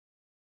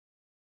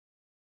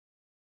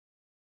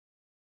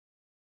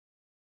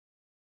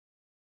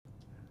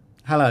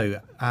Hello,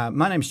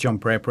 my name's John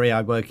Bradbury.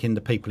 I work in the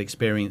people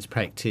experience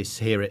practice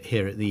here at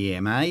the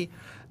EMA.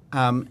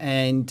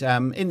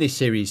 In this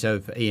series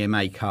of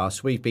EMA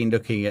casts, we've been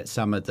looking at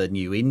some of the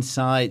new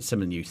insights,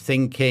 some of the new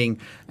thinking,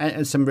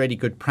 and some really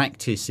good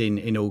practice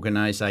in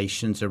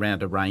organisations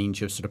around a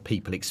range of sort of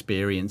people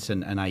experience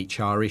and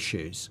HR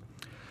issues.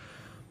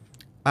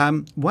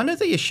 One of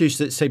the issues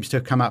that seems to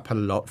have come up a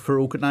lot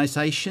for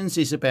organisations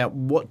is about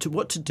what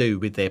to do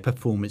with their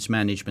performance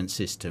management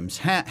systems.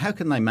 How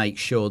can they make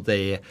sure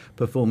their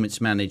performance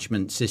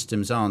management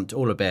systems aren't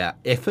all about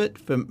effort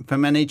for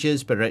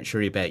managers, but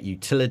actually about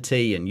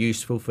utility and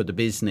useful for the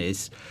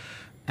business?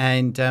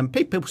 And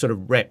people sort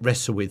of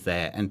wrestle with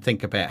that and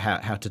think about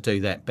how to do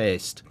that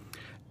best.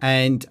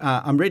 And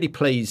I'm really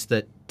pleased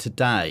that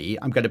today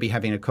I'm going to be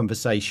having a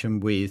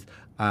conversation with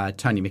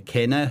Tony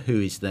McKenna, who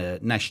is the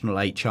National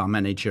HR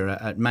Manager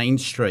at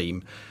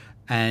Mainstream.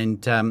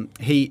 And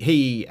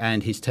he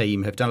and his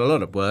team have done a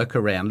lot of work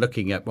around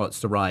looking at what's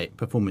the right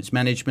performance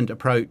management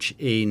approach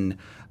in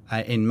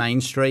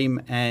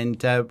Mainstream. And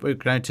we're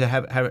going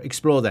to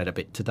explore that a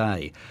bit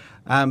today.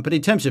 But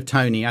in terms of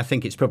Tony, I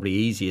think it's probably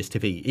easiest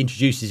if he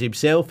introduces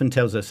himself and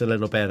tells us a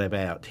little bit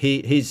about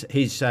his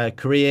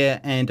career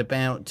and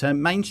about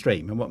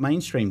Mainstream and what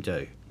Mainstream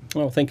do.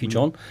 Well, thank you,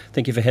 John.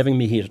 Thank you for having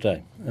me here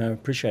today. I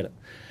appreciate it.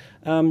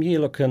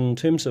 Look, in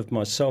terms of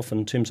myself,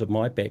 in terms of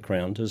my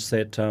background, is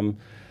that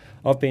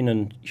I've been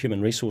in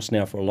human resource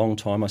now for a long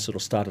time. I sort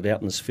of started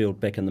out in this field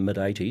back in the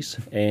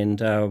mid-'80s.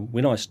 And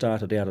when I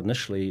started out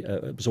initially,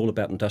 it was all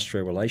about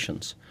industrial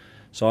relations.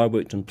 So I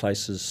worked in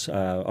places,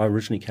 I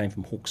originally came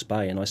from Hawke's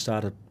Bay, and I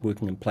started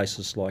working in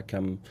places like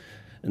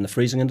in the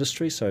freezing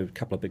industry, so a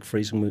couple of big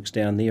freezing works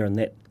down there, and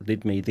that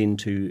led me then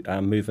to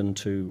move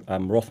into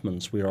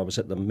Rothmans, where I was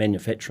at the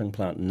manufacturing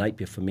plant in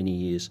Napier for many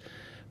years,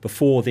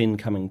 before then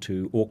coming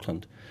to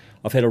Auckland.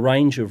 I've had a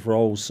range of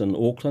roles in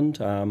Auckland.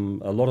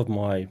 A lot of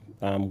my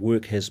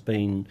work has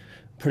been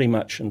pretty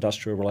much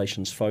industrial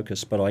relations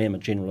focused, but I am a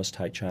generalist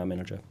HR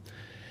manager.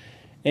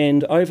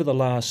 And over the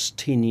last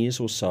 10 years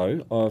or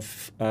so,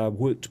 I've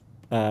worked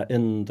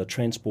in the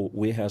transport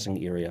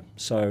warehousing area.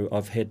 So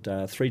I've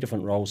had 3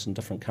 different roles in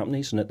different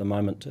companies, and at the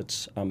moment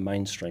it's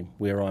Mainstream,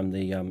 where I'm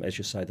the, as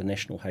you say, the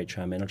National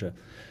HR Manager.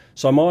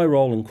 So my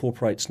role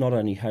incorporates not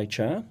only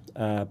HR,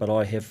 but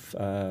I have,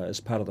 as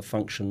part of the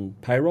function,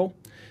 payroll,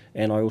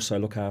 and I also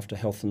look after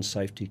health and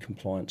safety,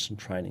 compliance and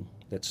training.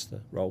 That's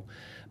the role.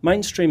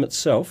 Mainstream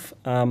itself,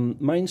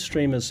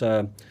 Mainstream is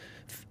a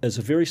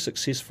very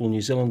successful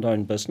New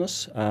Zealand-owned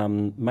business.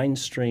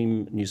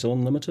 Mainstream New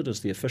Zealand Limited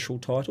is the official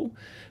title,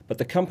 but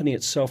the company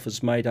itself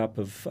is made up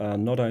of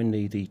not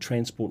only the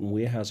transport and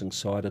warehousing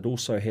side, it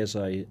also has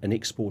an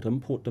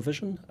export-import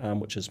division,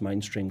 which is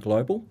Mainstream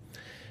Global,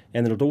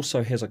 and then it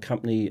also has a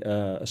company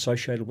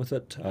associated with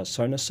it,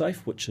 SonaSafe,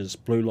 which is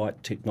blue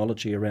light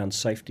technology around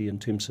safety in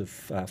terms of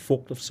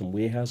forklifts and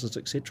warehouses,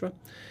 etc.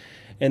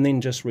 And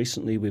then just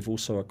recently we've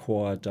also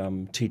acquired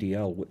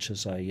TDL, which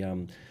is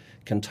a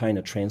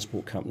container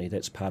transport company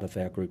that's part of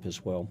our group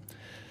as well.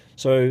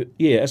 So,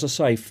 as I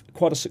say,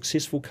 quite a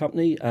successful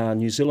company,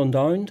 New Zealand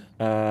owned,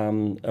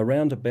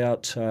 around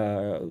about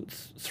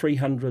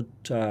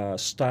 300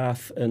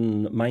 staff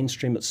in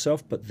Mainstream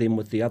itself, but then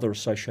with the other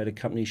associated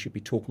companies you'd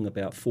be talking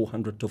about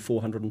 400 to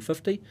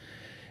 450.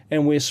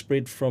 And we're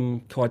spread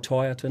from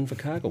Kaitaia to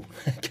Invercargill,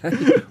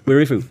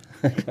 wherever.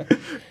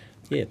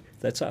 Yeah,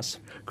 that's us.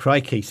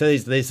 Crikey! So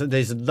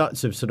there's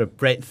lots of sort of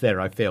breadth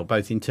there, I feel,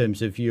 both in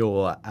terms of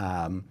your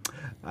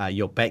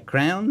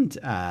background,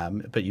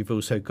 but you've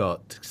also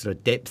got sort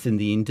of depth in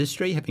the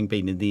industry, having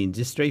been in the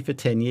industry for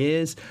 10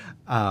 years.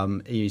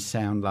 You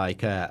sound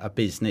like a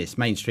business.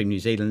 Mainstream New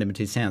Zealand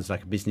Limited sounds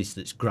like a business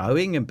that's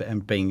growing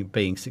and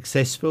being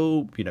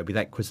successful, with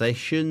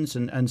acquisitions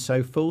and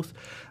so forth.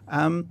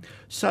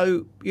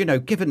 So,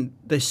 given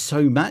there's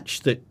so much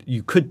that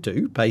you could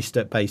do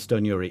based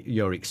on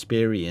your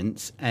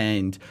experience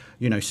and,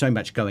 so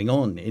much going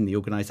on in the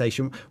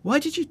organisation, why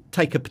did you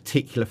take a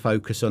particular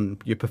focus on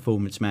your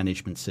performance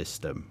management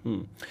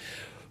system?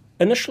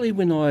 Initially,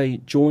 when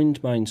I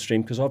joined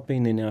Mainstream, because I've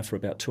been there now for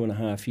about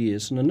 2.5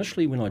 years, and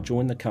initially when I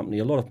joined the company,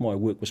 a lot of my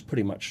work was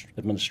pretty much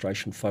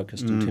administration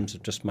focused in terms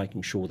of just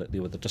making sure that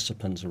there were the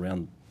disciplines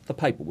around the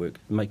paperwork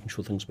and making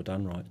sure things were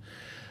done right.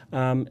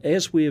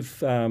 As we've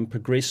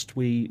progressed,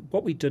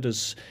 what we did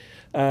is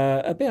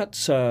about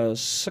 6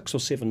 or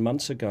 7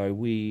 months ago,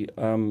 we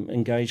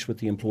engaged with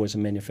the Employers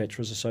and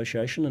Manufacturers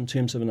Association in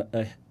terms of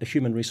a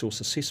human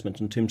resource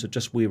assessment in terms of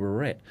just where we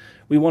were at.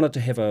 We wanted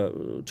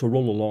to to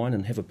roll a line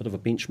and have a bit of a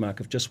benchmark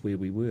of just where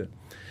we were.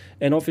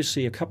 And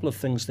obviously a couple of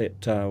things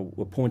that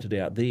were pointed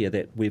out there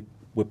that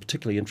we're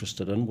particularly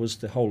interested in was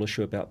the whole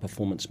issue about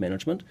performance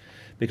management,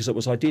 because it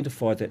was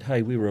identified that,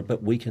 hey, we were a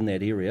bit weak in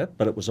that area,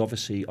 but it was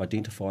obviously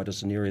identified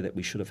as an area that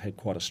we should have had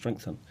quite a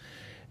strength in.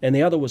 And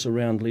the other was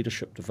around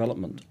leadership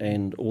development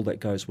and all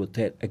that goes with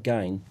that,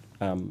 again,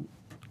 on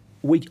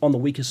the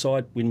weaker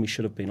side when we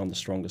should have been on the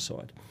stronger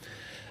side.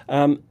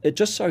 It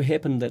just so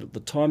happened that at the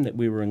time that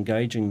we were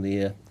engaging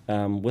there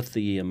with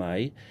the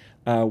EMA,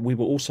 we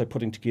were also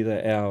putting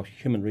together our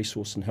human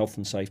resource and health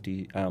and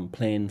safety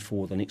plan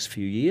for the next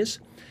few years,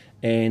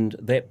 and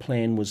that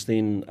plan was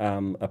then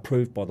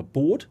approved by the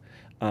board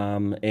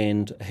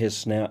and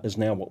is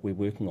now what we're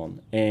working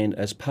on. And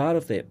as part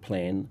of that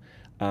plan,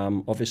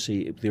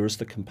 obviously there is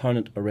the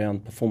component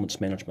around performance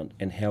management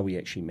and how we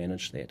actually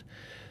manage that.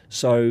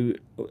 So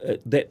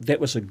that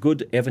was a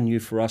good avenue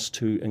for us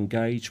to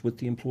engage with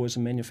the Employers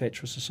and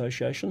Manufacturers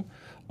Association.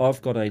 I've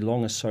got a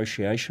long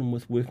association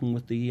with working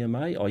with the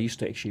EMA. I used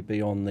to actually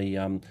be on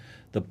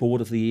the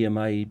board of the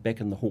EMA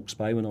back in the Hawke's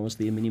Bay when I was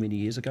there many, many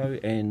years ago,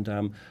 and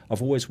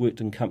I've always worked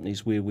in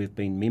companies where we've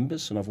been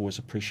members, and I've always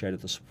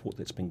appreciated the support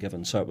that's been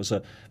given. So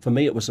for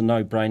me it was a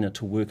no-brainer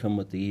to work in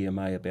with the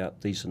EMA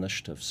about these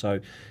initiatives. So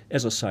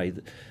as I say,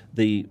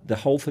 the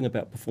whole thing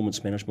about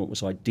performance management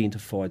was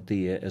identified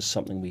there as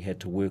something we had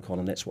to work on,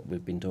 and that's what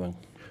we've been doing.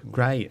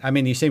 Great. I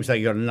mean, it seems like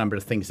you've got a number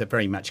of things that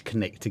very much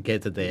connect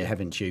together there,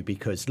 haven't you?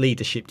 Because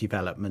leadership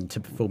development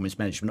and performance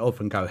management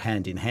often go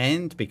hand in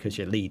hand, because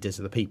your leaders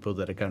are the people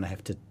that are going to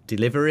have to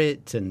deliver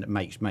it and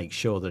make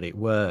sure that it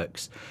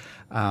works.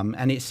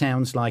 And it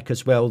sounds like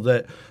as well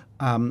that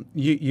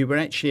you were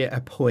actually at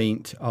a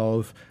point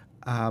of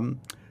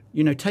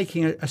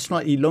taking a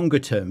slightly longer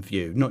term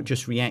view, not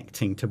just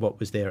reacting to what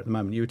was there at the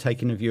moment. You were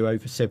taking a view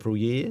over several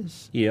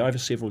years? Yeah, over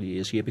several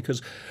years, yeah,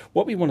 because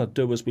what we want to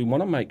do is we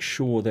want to make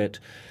sure that,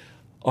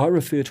 I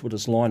refer to it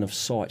as line of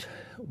sight.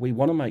 We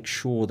want to make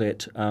sure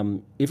that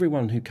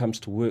everyone who comes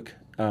to work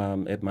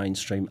at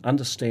Mainstream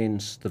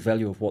understands the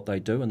value of what they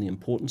do and the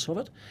importance of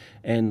it,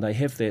 and they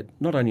have that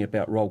not only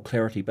about role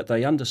clarity, but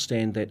they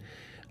understand that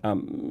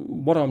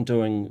what I'm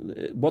doing,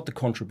 what the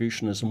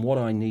contribution is, and what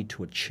I need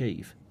to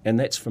achieve. And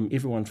that's from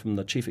everyone from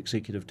the chief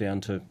executive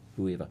down to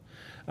whoever.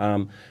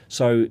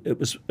 So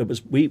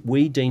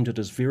we deemed it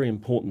as very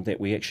important that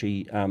we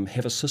actually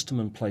have a system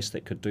in place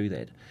that could do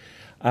that.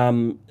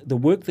 The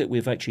work that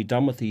we've actually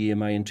done with the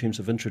EMA in terms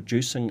of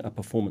introducing a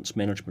performance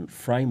management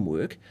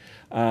framework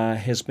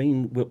has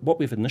been, what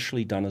we've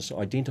initially done is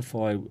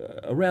identify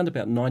around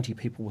about 90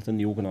 people within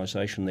the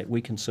organisation that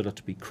we consider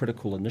to be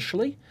critical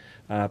initially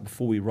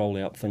before we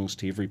roll out things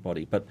to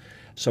everybody.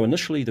 So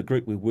initially the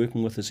group we're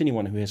working with is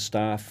anyone who has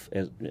staff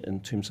in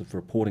terms of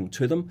reporting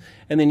to them,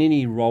 and then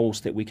any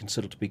roles that we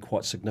consider to be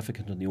quite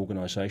significant in the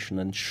organisation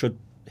and should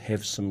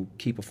have some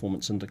key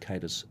performance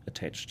indicators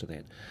attached to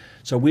that.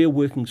 So we're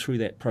working through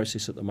that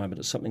process at the moment.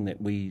 It's something that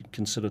we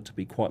consider to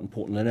be quite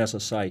important. And as I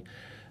say,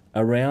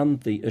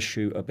 around the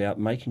issue about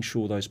making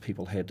sure those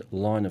people had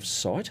line of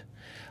sight.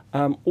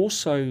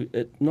 Also,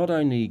 it not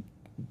only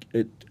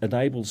it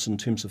enables in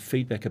terms of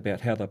feedback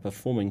about how they're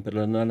performing, but it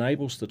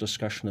enables the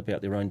discussion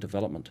about their own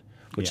development,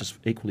 which is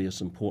equally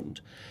as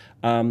important.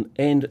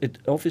 And it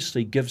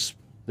obviously gives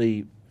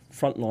the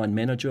frontline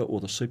manager or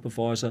the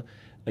supervisor,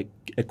 it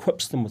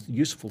equips them with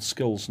useful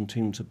skills in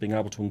terms of being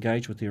able to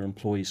engage with their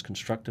employees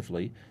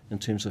constructively, in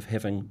terms of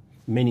having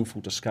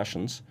meaningful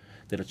discussions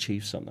that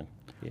achieve something.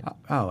 Yeah.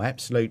 Oh,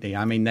 absolutely.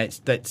 I mean,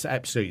 that's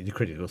absolutely the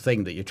critical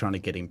thing that you're trying to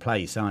get in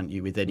place, aren't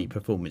you, with any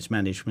performance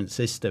management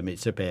system?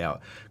 It's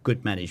about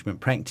good management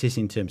practice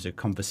in terms of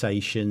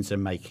conversations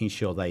and making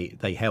sure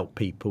they help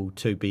people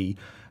to be,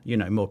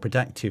 more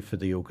productive for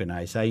the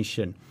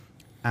organisation.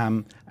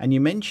 And you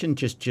mentioned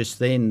just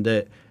then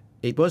that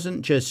it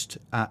wasn't just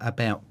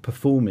about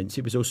performance,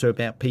 it was also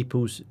about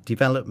people's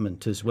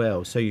development as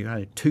well. So you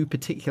had two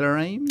particular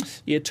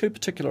aims? Yeah, two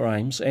particular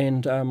aims.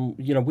 And,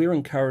 we're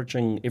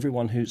encouraging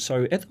everyone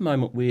so at the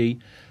moment we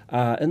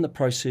in the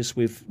process,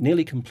 we've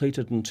nearly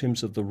completed in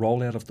terms of the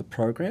rollout of the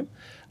program.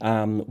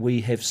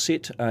 We have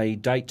set a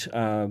date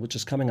which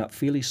is coming up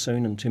fairly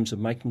soon in terms of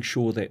making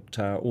sure that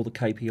all the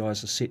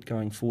KPIs are set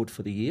going forward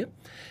for the year.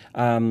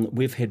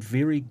 We've had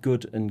very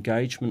good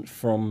engagement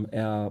from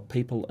our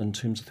people in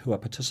terms of who are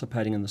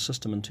participating in the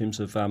system, in terms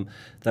of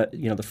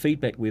the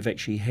feedback we've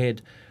actually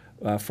had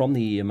from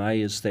the EMA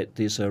is that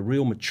there's a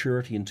real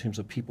maturity in terms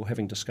of people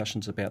having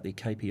discussions about their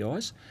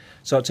KPIs.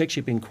 So it's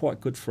actually been quite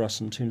good for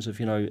us in terms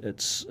of,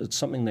 it's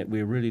something that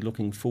we're really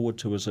looking forward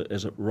to as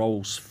it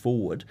rolls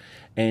forward.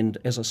 And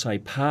as I say,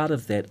 part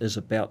of that is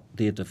about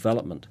their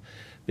development.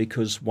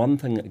 Because one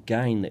thing,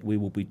 again, that we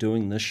will be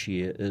doing this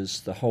year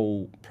is the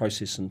whole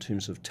process in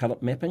terms of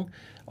talent mapping,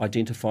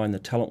 identifying the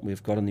talent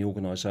we've got in the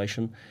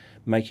organisation,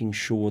 making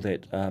sure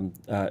that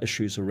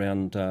issues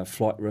around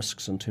flight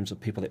risks in terms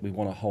of people that we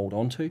want to hold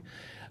on to.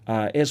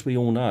 As we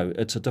all know,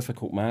 it's a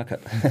difficult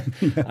market,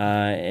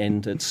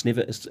 and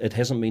it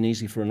hasn't been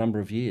easy for a number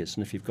of years.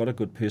 And if you've got a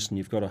good person,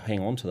 you've got to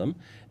hang on to them,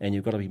 and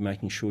you've got to be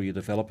making sure you're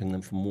developing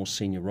them for more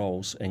senior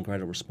roles and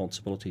greater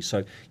responsibility.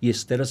 So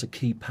yes, that is a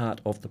key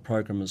part of the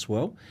program as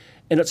well,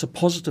 and it's a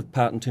positive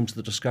part in terms of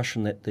the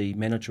discussion that the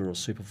manager or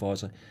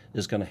supervisor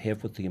is going to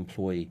have with the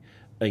employee.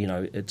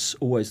 It's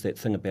always that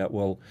thing about,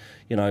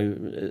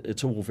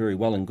 it's all very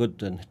well and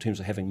good in terms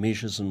of having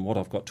measures and what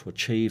I've got to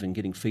achieve and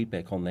getting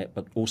feedback on that,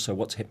 but also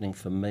what's happening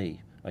for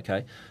me,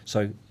 okay?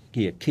 So,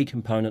 yeah, key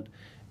component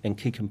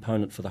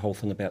for the whole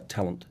thing about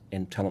talent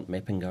and talent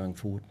mapping going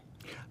forward.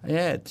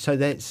 Yeah, so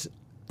that's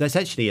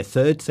actually a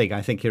third thing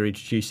I think you're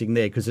introducing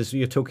there, because as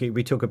we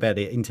talk about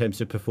it in terms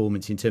of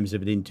performance, in terms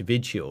of an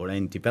individual,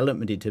 and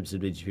development in terms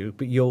of an individual.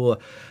 But your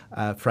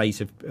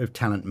phrase of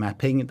talent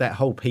mapping, that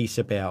whole piece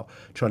about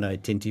trying to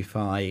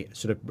identify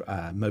sort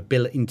of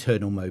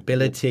internal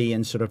mobility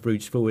and sort of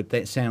routes forward,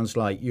 that sounds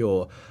like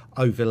you're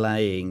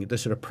overlaying the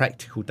sort of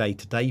practical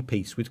day-to-day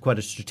piece with quite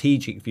a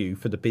strategic view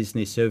for the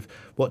business of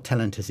what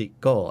talent has it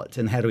got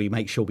and how do we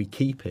make sure we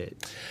keep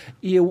it.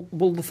 Yeah,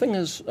 well, the thing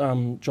is,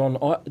 John,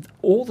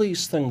 all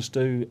these things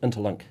do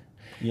interlink.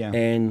 Yeah.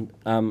 And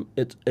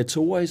it's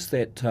always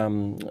that,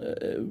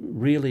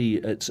 really,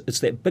 it's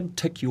that big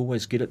tick you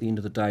always get at the end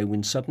of the day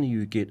when suddenly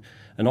you get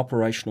an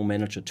operational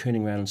manager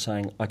turning around and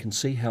saying, I can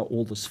see how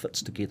all this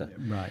fits together.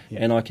 Right. Yeah.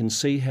 And I can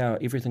see how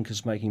everything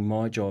is making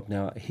my job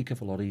now a heck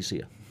of a lot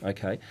easier.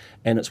 Okay.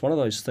 And it's one of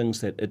those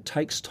things that it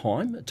takes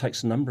time, it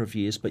takes a number of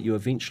years, but you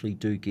eventually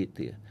do get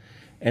there.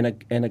 And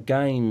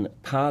again,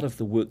 part of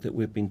the work that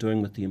we've been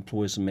doing with the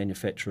employers and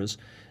manufacturers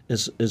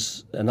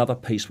is another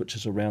piece which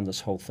is around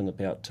this whole thing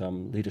about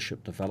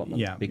leadership development.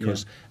 Yeah,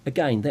 because,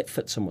 again, that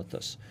fits in with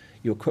this.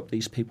 You equip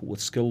these people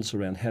with skills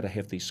around how to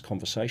have these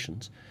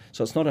conversations.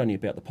 So it's not only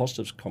about the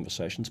positive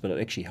conversations, but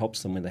it actually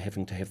helps them when they're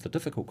having to have the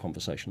difficult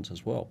conversations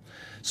as well.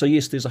 So,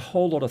 yes, there's a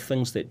whole lot of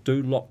things that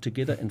do lock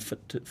together and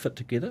fit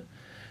together.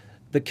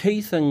 The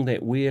key thing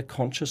that we're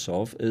conscious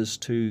of is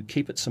to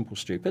keep it simple,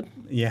 stupid,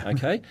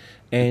 okay,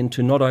 and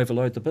to not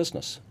overload the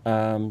business.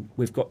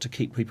 We've got to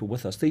keep people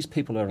with us. These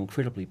people are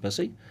incredibly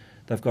busy.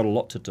 They've got a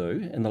lot to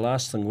do, and the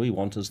last thing we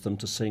want is them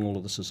to seeing all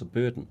of this as a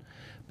burden.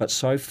 But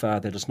so far,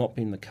 that has not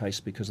been the case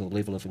because of the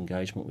level of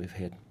engagement we've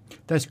had.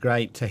 That's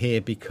great to hear,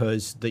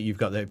 because that you've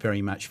got that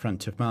very much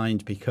front of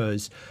mind,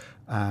 because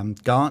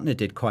Gartner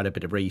did quite a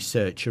bit of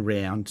research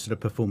around sort of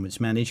performance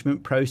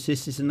management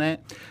processes and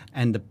that,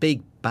 and the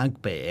big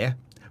bugbear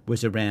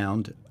was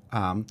around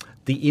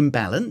the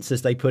imbalance,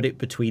 as they put it,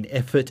 between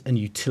effort and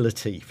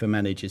utility for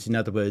managers. In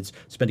other words,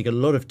 spending a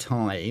lot of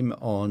time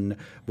on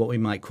what we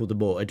might call the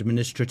more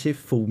administrative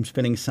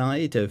forms-filling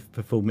side of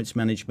performance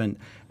management,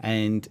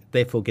 and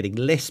therefore getting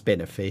less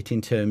benefit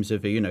in terms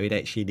of, it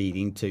actually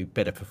leading to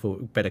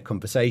better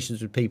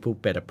conversations with people,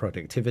 better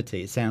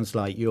productivity. It sounds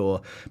like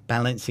you're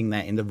balancing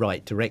that in the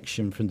right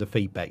direction from the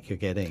feedback you're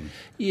getting.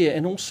 Yeah,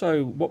 and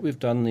also what we've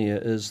done there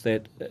is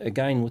that,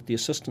 again, with the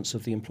assistance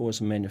of the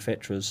employers and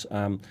manufacturers,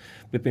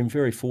 we've been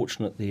very fortunate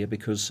there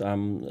because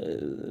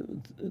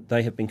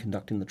they have been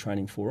conducting the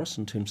training for us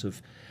in terms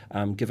of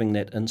giving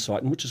that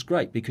insight, and which is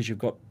great because you've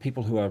got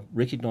people who are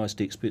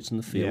recognised experts in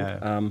the field,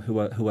 who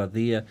are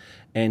there,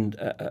 and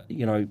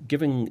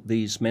giving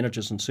these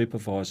managers and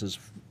supervisors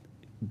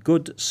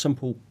good,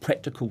 simple,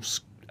 practical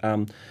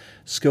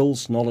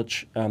skills,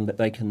 knowledge that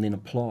they can then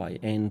apply,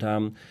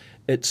 and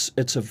it's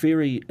a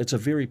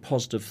very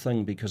positive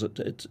thing because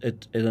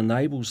it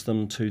enables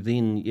them to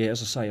then,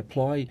 as I say,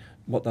 apply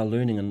what they're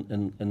learning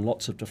in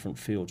lots of different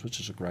fields, which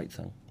is a great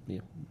thing.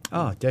 Yeah.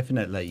 Oh,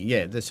 definitely.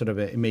 Yeah, the sort of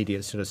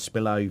immediate sort of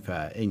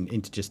spillover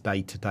into just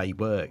day-to-day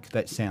work.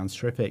 That sounds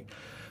terrific.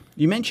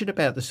 You mentioned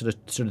about the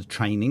sort of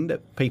training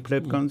that people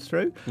have gone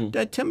through.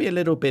 Tell me a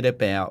little bit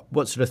about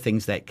what sort of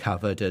things that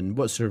covered and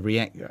what sort of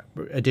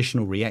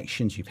additional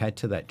reactions you've had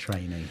to that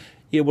training.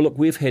 Yeah, well, look,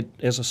 we've had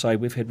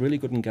really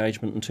good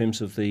engagement in terms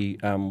of the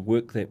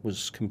work that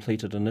was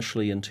completed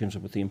initially in terms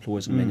of with the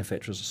Employers and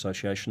Manufacturers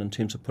Association in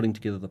terms of putting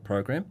together the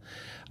program.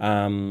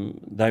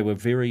 They were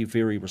very,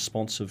 very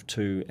responsive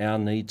to our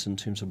needs in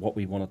terms of what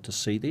we wanted to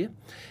see there.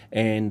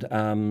 And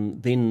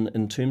then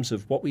in terms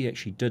of what we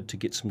actually did to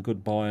get some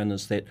good buy-in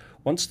is that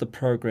once the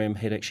program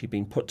had actually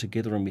been put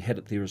together and we had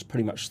it there as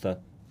pretty much the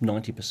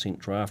 90%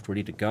 draft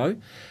ready to go,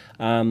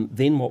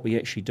 then what we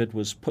actually did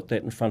was put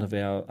that in front of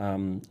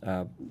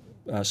our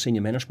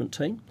senior management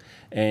team,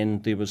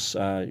 and there was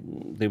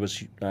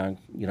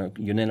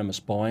unanimous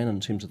buy-in in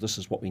terms of this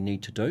is what we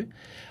need to do,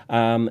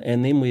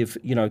 and then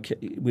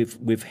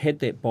we've had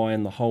that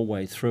buy-in the whole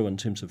way through in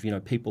terms of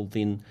people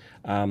then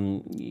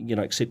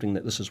accepting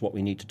that this is what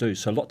we need to do.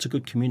 So lots of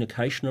good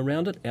communication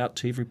around it out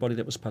to everybody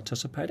that was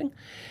participating,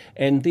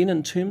 and then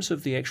in terms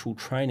of the actual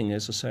training,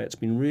 as I say, it's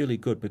been really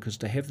good because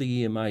to have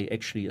the EMA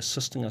actually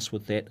assisting us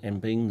with that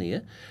and being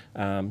there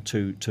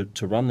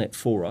to run that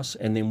for us,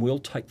 and then we'll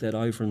take that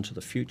over into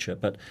the future.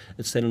 But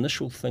it's that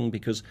initial thing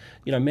because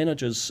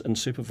managers and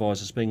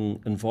supervisors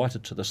being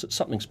invited to this, it's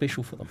something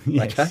special for them.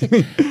 Yes.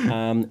 Okay,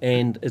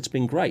 and it's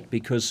been great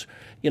because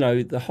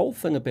the whole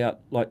thing about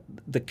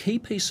the key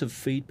piece of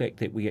feedback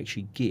that we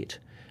actually get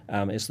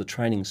as the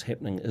training's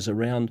happening is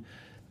around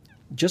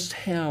just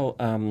how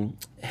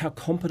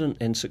competent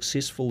and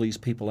successful these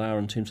people are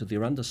in terms of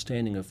their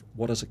understanding of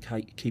what is a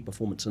key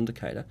performance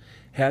indicator.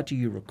 How do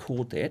you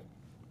record that?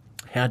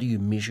 How do you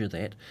measure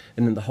that?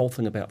 And then the whole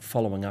thing about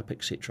following up,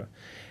 etc.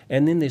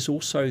 And then there's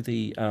also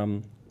the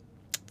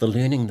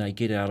learning they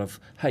get out of,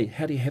 hey,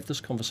 how do you have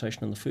this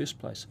conversation in the first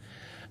place?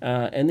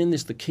 And then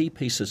there's the key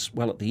pieces.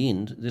 Well, at the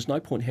end, there's no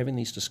point having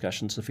these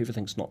discussions if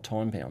everything's not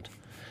time-bound.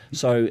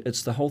 So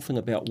it's the whole thing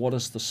about what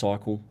is the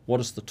cycle, what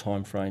is the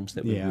time frames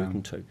that we're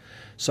working to.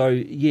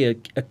 So,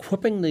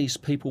 equipping these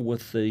people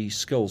with the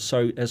skills.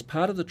 So as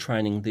part of the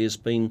training, there's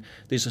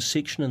a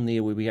section in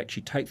there where we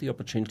actually take the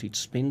opportunity to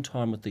spend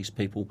time with these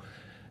people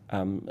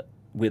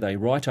where they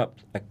write up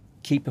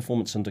key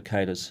performance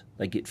indicators.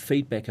 They get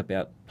feedback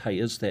about, hey,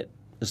 is that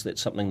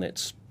something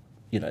that's,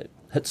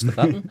 hits the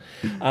button?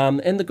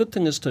 And the good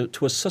thing is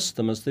to assist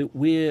them is that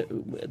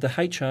the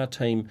HR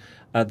team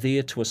are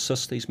there to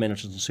assist these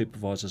managers and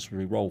supervisors as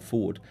we roll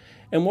forward.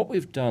 And what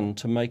we've done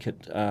to make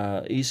it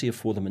easier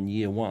for them in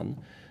year one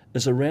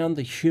is around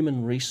the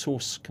human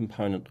resource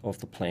component of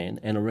the plan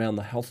and around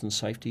the health and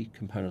safety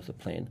component of the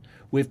plan,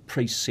 we've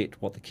preset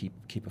what the key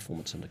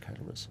performance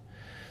indicator is.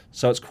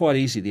 So it's quite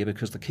easy there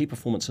because the key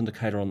performance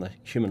indicator on the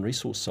human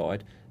resource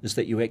side is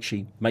that you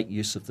actually make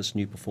use of this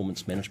new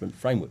performance management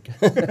framework,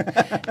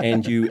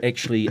 and you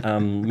actually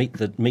meet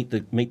the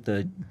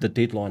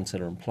deadlines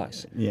that are in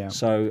place. Yeah.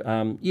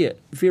 So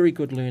very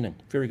good learning.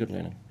 Very good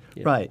learning.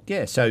 Yeah. Right,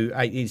 yeah. So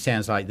it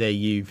sounds like there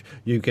you've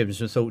given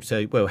some thought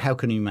to, well, how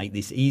can we make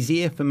this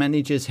easier for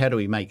managers? How do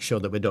we make sure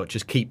that we're not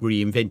just keep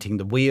reinventing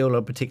the wheel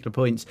on particular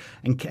points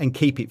and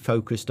keep it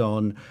focused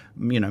on,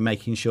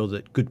 making sure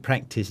that good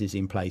practice is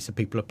in place so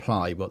people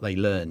apply what they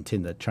learnt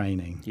in the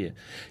training?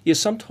 Yeah.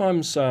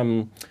 Sometimes.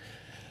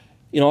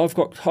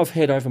 I've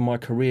had over my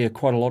career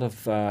quite a lot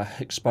of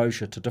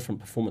exposure to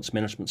different performance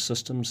management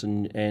systems,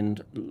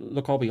 and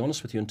look, I'll be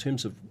honest with you, in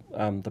terms of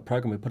the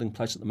program we're putting in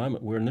place at the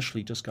moment, we're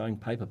initially just going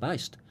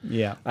paper-based.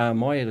 Yeah.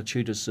 My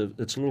attitude is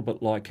it's a little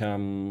bit like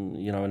an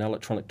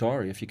electronic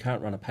diary. If you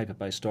can't run a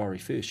paper-based diary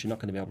first, you're not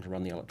going to be able to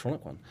run the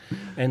electronic one.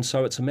 And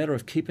so it's a matter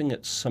of keeping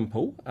it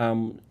simple.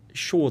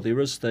 Sure, there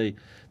is the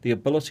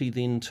ability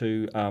then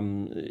to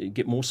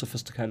get more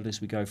sophisticated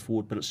as we go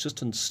forward, but it's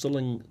just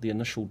instilling the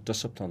initial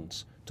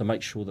disciplines to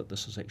make sure that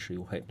this is actually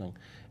all happening.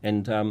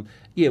 And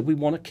we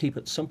want to keep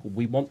it simple.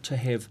 We want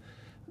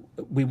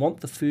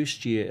the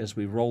first year as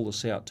we roll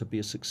this out to be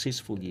a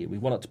successful year. We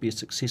want it to be a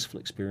successful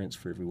experience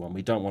for everyone.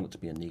 We don't want it to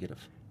be a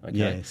negative. Okay?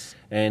 Yes.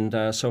 And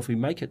so if we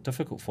make it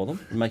difficult for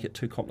them, and make it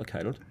too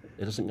complicated,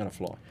 it isn't going to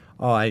fly.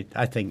 Oh,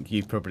 I think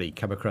you've probably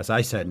come across,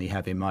 I certainly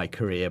have in my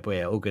career,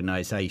 where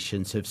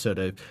organisations have sort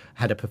of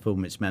had a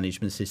performance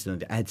management system,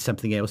 add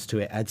something else to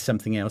it,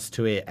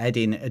 add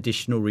in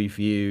additional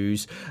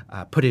reviews,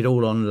 put it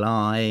all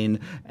online,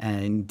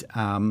 and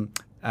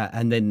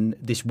then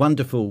this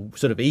wonderful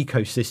sort of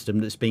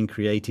ecosystem that's been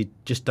created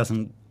just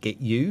doesn't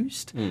get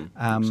used.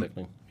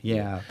 Exactly.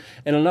 Yeah.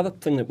 And another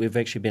thing that we've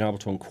actually been able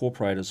to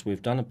incorporate is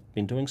we've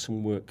been doing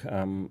some work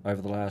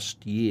over the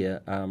last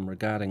year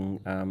regarding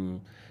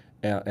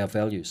our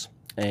values.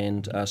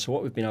 And so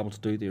what we've been able to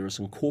do there is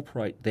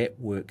incorporate that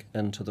work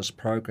into this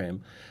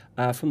program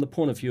from the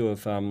point of view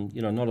of,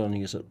 not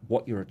only is it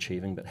what you're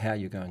achieving, but how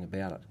you're going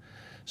about it.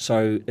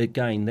 So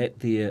again, that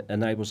there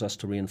enables us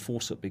to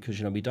reinforce it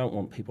because, we don't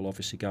want people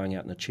obviously going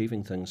out and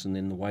achieving things and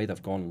then the way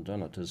they've gone and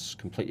done it is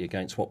completely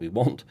against what we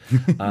want.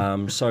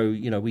 So,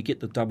 we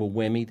get the double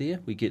whammy there.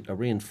 We get a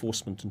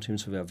reinforcement in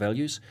terms of our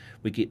values.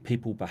 We get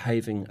people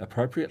behaving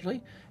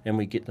appropriately and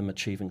we get them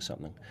achieving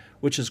something,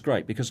 which is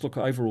great because, look,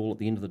 overall at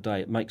the end of the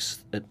day, it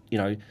makes it,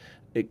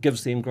 it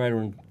gives them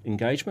greater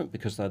engagement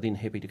because they're then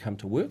happy to come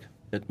to work.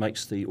 It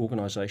makes the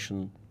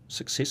organisation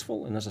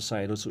successful, and as I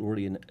say, it is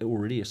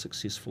already a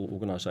successful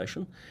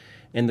organisation.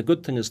 And the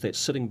good thing is that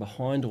sitting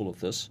behind all of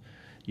this,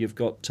 you've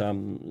got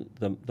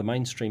the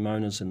mainstream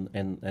owners and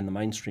the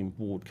mainstream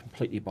board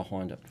completely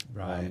behind it.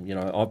 Right.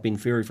 I've been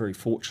very, very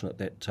fortunate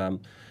that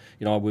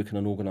I work in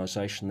an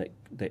organisation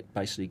that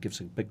basically gives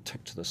a big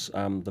tick to this.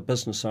 The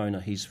business owner,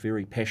 he's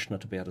very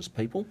passionate about his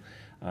people.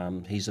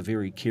 He's a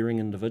very caring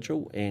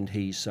individual, and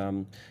he's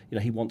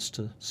he wants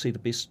to see the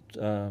best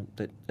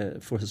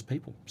for his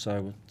people.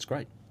 So it's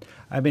great.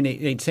 I mean,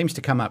 it seems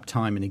to come up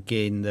time and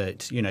again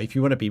that, if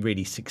you want to be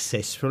really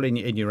successful in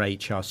your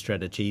HR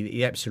strategy,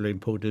 the absolute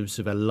importance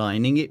of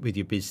aligning it with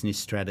your business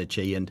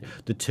strategy and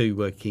the two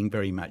working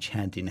very much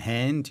hand in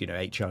hand,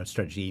 HR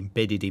strategy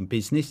embedded in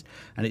business.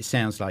 And it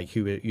sounds like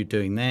you're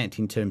doing that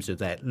in terms of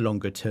that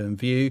longer term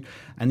view.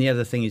 And the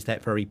other thing is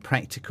that very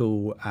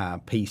practical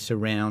piece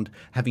around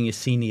having your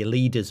senior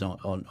leaders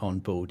on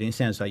board. And it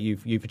sounds like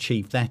you've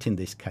achieved that in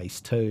this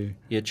case too.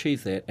 Yeah,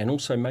 achieved that. And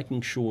also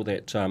making sure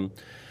that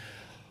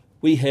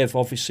we have,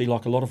 obviously,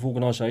 like a lot of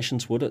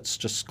organisations would, it's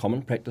just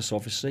common practice,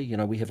 obviously.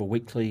 We have a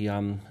weekly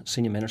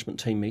senior management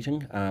team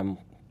meeting.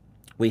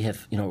 We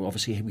have,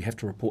 obviously we have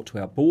to report to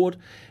our board,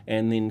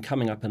 and then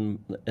coming up in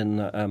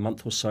a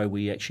month or so,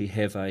 we actually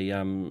have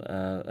an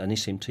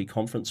SMT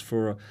conference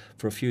for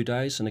a few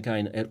days. And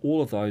again, at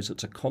all of those,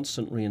 it's a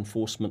constant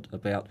reinforcement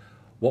about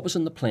what was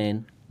in the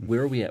plan,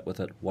 where are we at with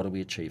it, what are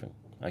we achieving,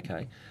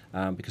 okay?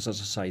 Because as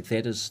I say,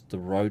 that is the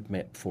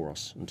roadmap for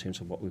us in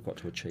terms of what we've got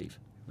to achieve.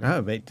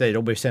 Oh, it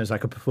almost sounds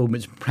like a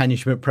performance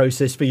management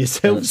process for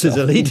yourselves as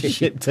a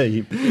leadership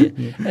team.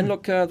 Yeah. And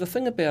look, the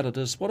thing about it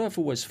is what I've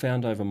always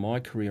found over my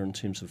career in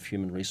terms of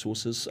human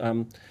resources,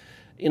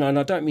 and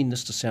I don't mean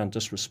this to sound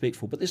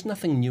disrespectful, but there's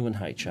nothing new in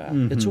HR.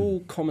 Mm-hmm. It's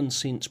all common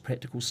sense,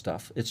 practical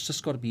stuff. It's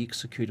just got to be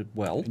executed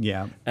well.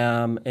 Yeah.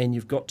 And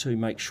you've got to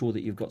make sure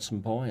that you've got some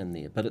buy-in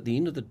there. But at the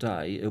end of the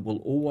day, it will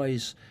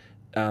always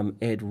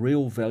add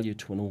real value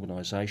to an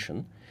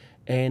organisation.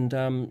 And,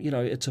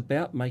 it's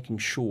about making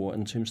sure,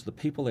 in terms of the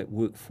people that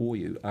work for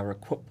you, are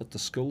equipped with the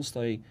skills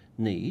they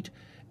need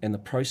and the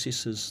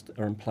processes that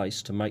are in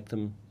place to make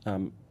them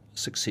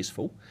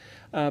successful.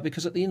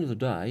 Because at the end of the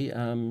day,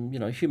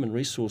 human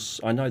resource,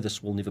 I know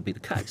this will never be the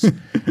case,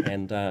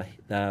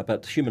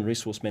 but human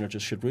resource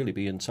managers should really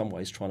be in some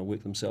ways trying to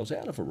work themselves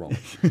out of a role.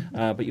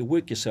 But you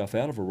work yourself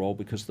out of a role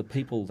because the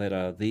people that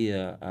are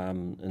there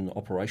in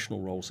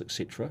operational roles,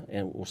 etc.,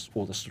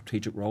 or the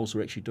strategic roles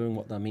are actually doing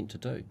what they're meant to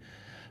do.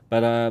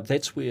 But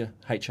that's where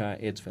HR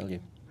adds value.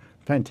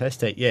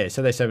 Fantastic, yeah.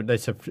 So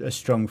there's a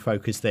strong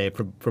focus there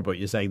from what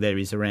you're saying there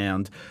is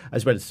around,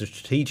 as well as the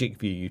strategic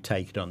view you've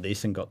taken on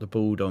this and got the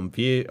board on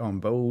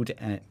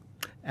board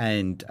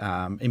and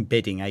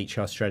embedding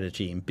HR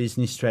strategy in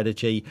business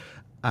strategy.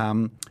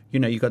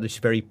 You've got this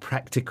very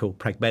practical,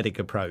 pragmatic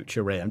approach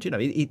around,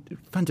 it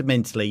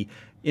fundamentally,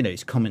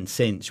 it's common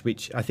sense,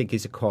 which I think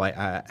is a quite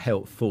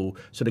helpful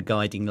sort of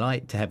guiding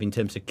light to have in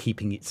terms of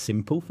keeping it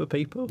simple for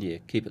people. Yeah,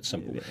 keep it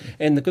simple. Yeah.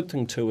 And the good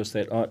thing too is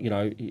that,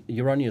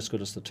 you're only as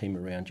good as the team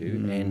around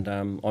you. And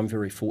I'm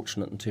very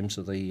fortunate in terms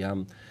of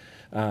the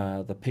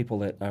people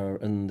that are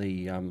in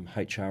the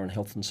HR and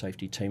health and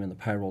safety team and the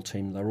payroll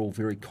team. They're all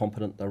very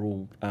competent. They're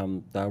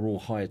all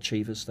high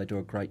achievers. They do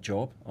a great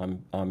job.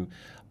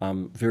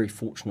 I'm very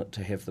fortunate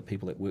to have the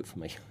people that work for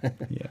me.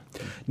 Yeah.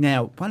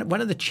 Now, one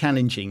of the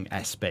challenging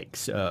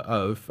aspects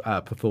of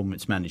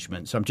performance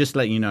management, so I'm just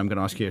letting you know I'm going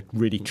to ask you a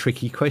really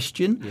tricky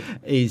question,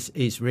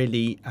 is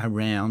really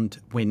around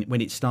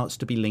when it starts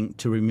to be linked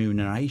to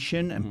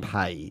remuneration and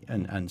pay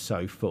and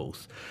so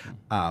forth.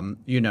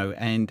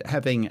 And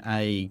having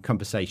a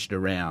conversation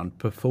around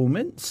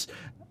performance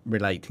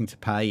relating to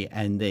pay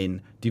and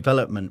then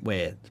development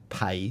where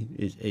pay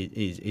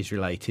is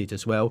related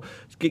as well.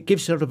 It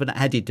gives sort of an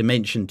added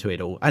dimension to it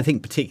all. I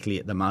think particularly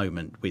at the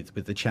moment with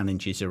the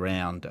challenges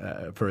around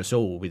for us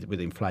all with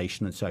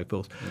inflation and so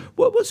forth.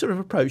 What sort of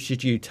approach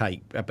did you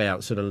take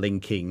about sort of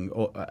linking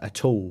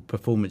at all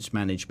performance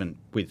management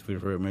with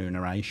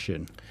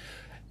remuneration?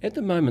 At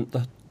the moment,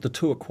 the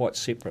two are quite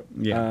separate.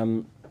 Yeah.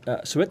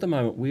 So at the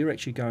moment, we're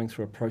actually going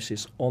through a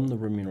process on the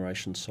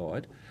remuneration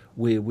side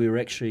where we're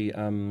actually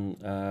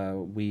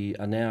we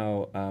are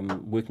now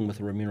working with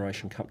a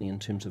remuneration company in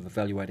terms of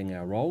evaluating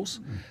our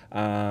roles,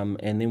 and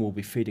then we'll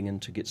be feeding in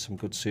to get some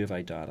good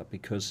survey data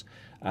because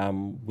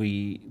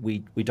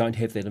we don't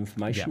have that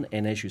information,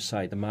 and as you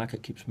say, the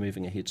market keeps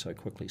moving ahead so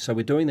quickly. So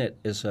we're doing that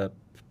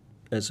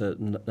as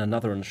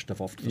another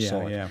initiative off to the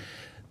side. Yeah.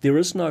 There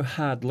is no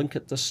hard link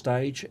at this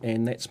stage,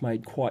 and that's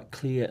made quite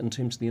clear in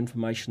terms of the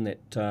information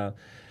that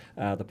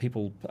the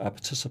people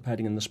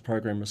participating in this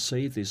program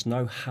receive. There's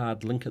no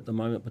hard link at the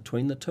moment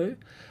between the two.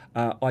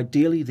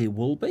 Ideally, there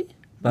will be,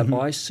 but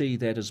I see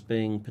that as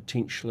being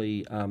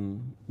potentially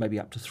maybe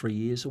up to 3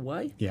 years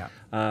away. Yeah.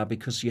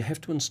 Because you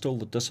have to instill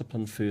the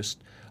discipline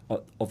first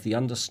of the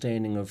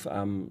understanding of,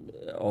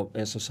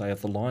 as I say, of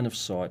the line of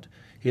sight.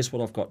 Here's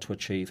what I've got to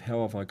achieve.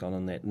 How have I gone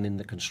on that? And then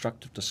the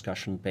constructive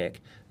discussion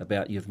back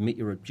about you've met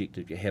your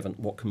objective, you haven't.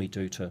 What can we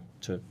do to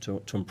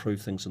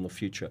improve things in the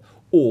future?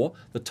 Or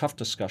the tough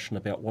discussion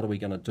about what are we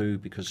going to do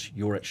because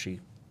you're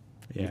actually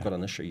you've got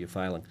an issue, you're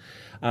failing.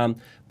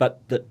 But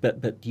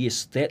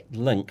yes, that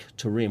link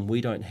to REM we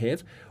don't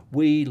have.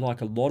 We,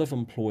 like a lot of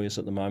employers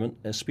at the moment,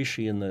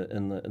 especially in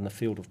the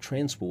field of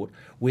transport,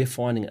 we're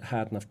finding it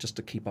hard enough just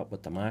to keep up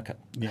with the market.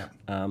 Yeah.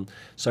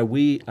 So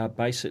we are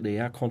basically,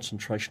 our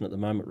concentration at the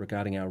moment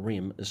regarding our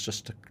REM is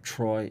just to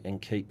try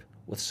and keep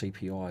with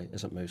CPI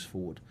as it moves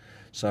forward.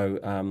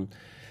 So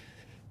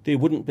there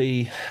wouldn't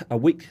be a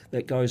week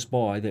that goes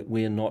by that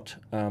we're not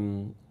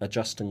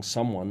adjusting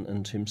someone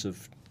in terms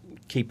of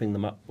keeping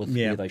them up with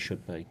where they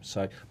should be.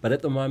 So, but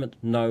at the moment,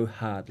 no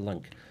hard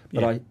link.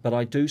 But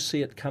I do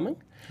see it coming.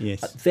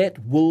 Yes.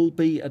 That will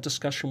be a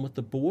discussion with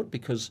the board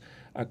because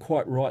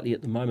quite rightly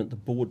at the moment the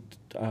board,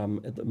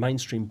 the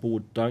mainstream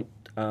board don't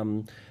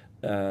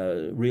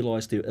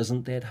realise there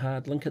isn't that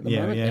hard link at the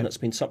moment, and it's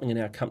been something in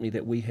our company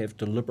that we have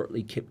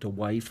deliberately kept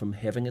away from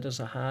having it as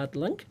a hard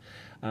link.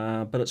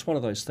 But it's one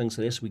of those things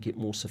that as we get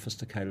more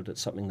sophisticated,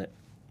 it's something that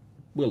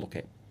we'll look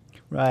at.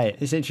 Right,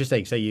 it's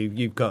interesting. So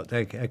you've got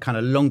a kind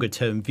of longer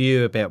term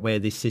view about where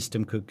this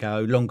system could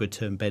go, longer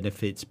term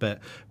benefits, but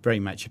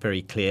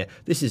very clear.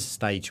 This is the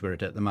stage we're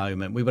at the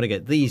moment. We want to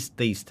get these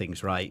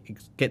things right,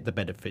 get the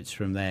benefits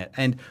from that,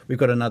 and we've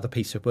got another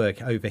piece of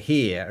work over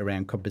here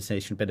around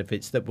compensation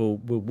benefits that will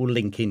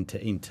link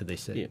into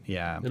this.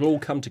 Yeah, it'll all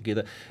come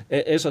together.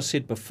 As I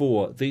said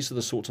before, these are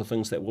the sorts of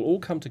things that will all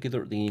come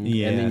together at the end,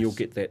 and then you'll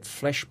get that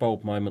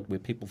flashbulb moment where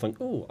people think,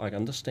 "Oh, I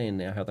understand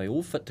now how they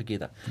all fit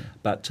together,"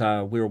 but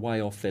we're a way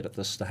way off that at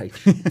this stage.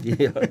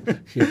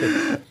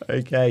 Yeah.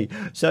 Okay,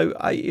 so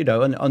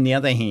on the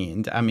other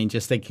hand, I mean,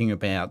 just thinking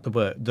about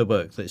the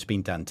work that's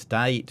been done to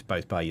date,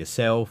 both by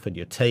yourself and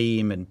your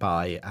team, and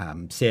by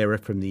Sarah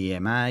from the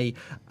EMA,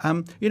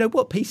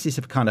 what pieces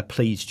have kind of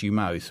pleased you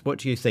most? What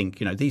do you think?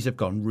 These have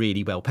gone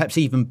really well, perhaps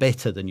even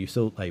better than you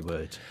thought they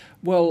would.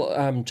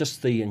 Well,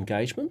 just the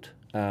engagement.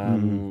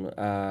 And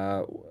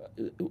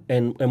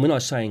when I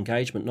say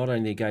engagement, not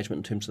only the engagement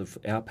in terms of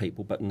our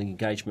people, but in the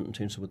engagement in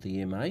terms of with the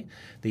EMA.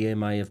 The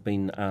EMA have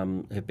been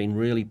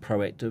really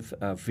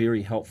proactive,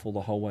 very helpful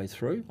the whole way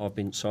through. I've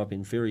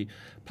been very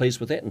pleased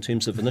with that in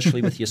terms of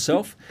initially with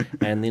yourself,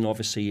 and then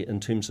obviously in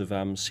terms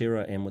of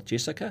Sarah and with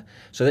Jessica.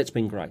 So that's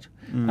been great.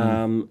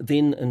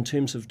 Then in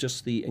terms of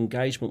just the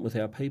engagement with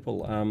our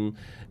people,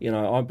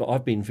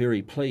 I've been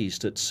very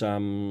pleased. It's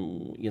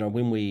when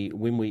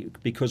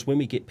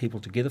we get people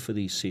together for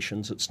these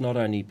sessions, it's not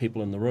only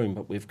people in the room,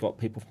 but we've got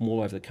people from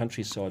all over the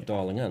countryside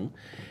dialing in,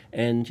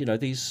 and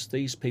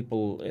these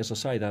people, as I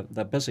say,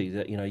 they're busy.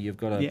 That you've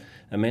got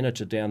a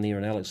manager down there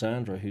in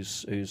Alexandra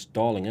who's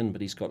dialing in,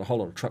 but he's got a whole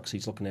lot of trucks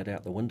he's looking at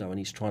out the window, and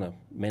he's trying to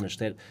manage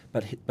that.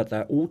 But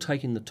they're all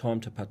taking the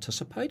time to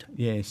participate.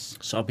 Yes.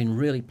 So I've been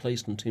really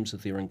pleased in terms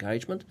of their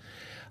engagement.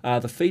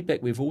 The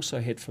feedback we've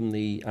also had from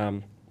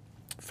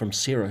from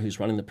Sarah, who's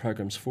running the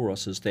programs for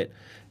us, is that,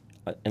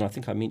 and I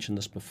think I mentioned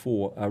this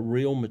before, a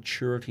real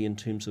maturity in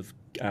terms of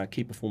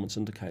key performance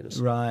indicators.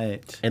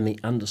 Right. And the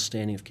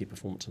understanding of key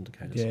performance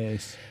indicators.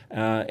 Yes.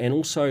 And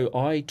also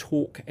I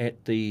talk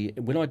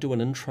when I do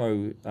an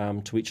intro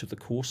to each of the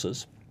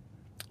courses,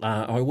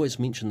 I always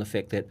mention the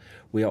fact that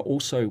we are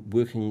also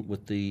working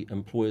with the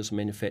employers and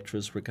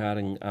manufacturers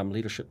regarding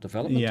leadership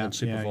development and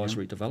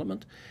supervisory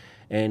development.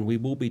 And we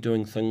will be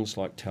doing things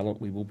like talent,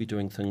 we will be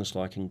doing things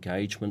like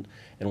engagement,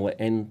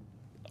 and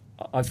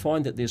I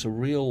find that there's a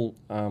real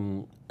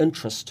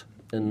interest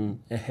in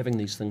having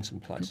these things in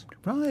place.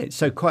 Right.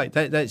 So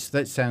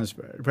that sounds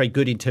very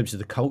good in terms of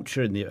the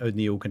culture and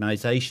the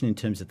organisation, in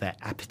terms of their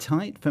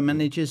appetite for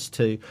managers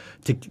to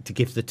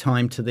give the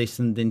time to this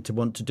and then to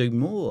want to do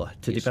more,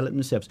 to develop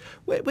themselves.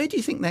 Where do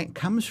you think that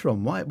comes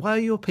from? Why are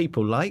your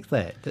people like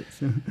that?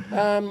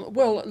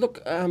 Well,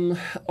 look,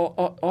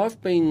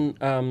 I've been,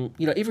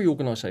 every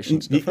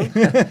organisation's different.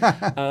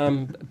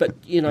 But,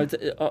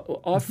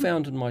 I've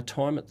found in my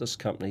time at this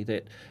company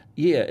that,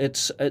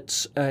 it's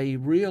a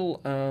real,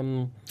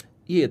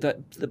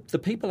 that the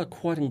people are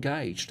quite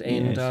engaged,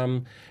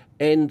 and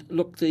and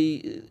look,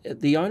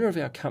 the owner of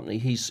our company,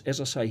 he's,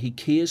 as I say, he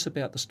cares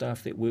about the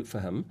staff that work for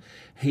him.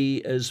 He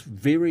is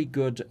very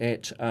good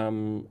at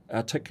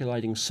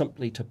articulating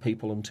simply to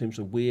people in terms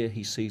of where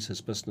he sees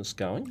his business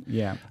going.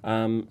 Yeah.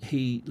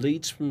 He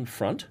leads from the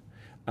front.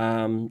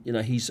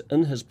 He's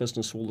in his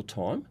business all the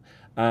time.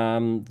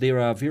 There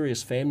are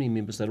various family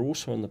members that are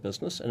also in the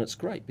business, and it's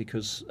great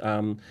because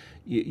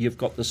you've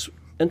got this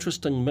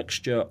interesting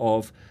mixture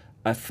of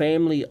a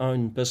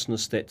family-owned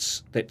business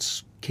that's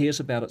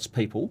cares about its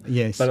people,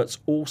 yes, but it's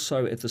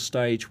also at the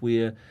stage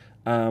where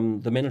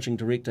the managing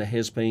director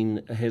has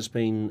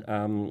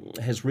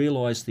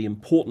realised the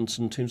importance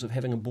in terms of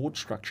having a board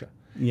structure.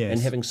 Yes.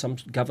 And having some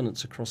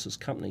governance across his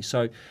company.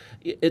 So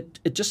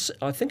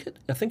I think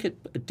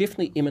it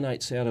definitely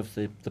emanates out of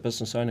the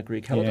business owner,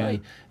 Greg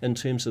Halliday, in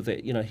terms of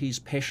that, he's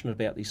passionate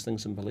about these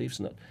things and believes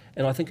in it.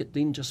 And I think it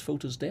then just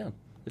filters down.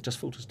 It just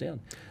filters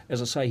down.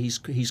 As I say,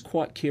 he's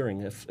quite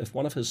caring. If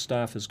one of his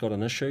staff has got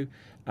an issue,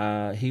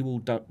 he will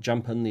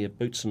jump in there,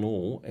 boots and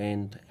all,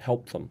 and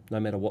help them,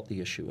 no matter what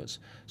the issue is.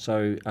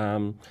 So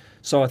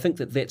I think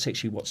that's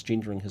actually what's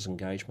gendering his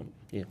engagement.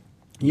 Yeah.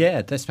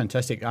 Yeah, that's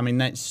fantastic. I mean,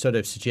 that sort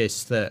of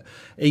suggests that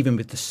even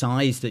with the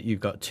size that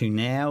you've got to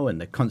now and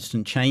the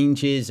constant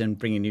changes and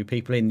bringing new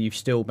people in, you've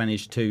still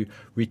managed to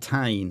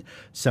retain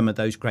some of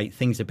those great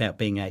things about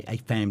being a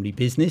family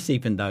business,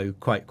 even though,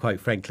 quite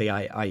frankly,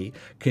 I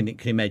can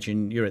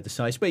imagine you're at the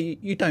size where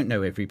you don't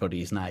know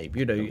everybody's name,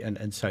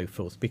 and so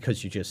forth,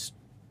 because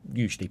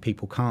usually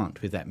people can't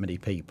with that many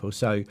people.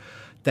 So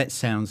that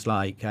sounds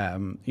like,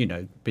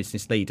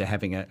 business leader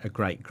having a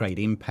great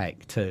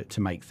impact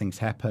to make things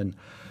happen.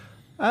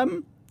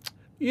 With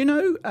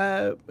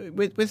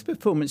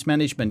performance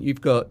management,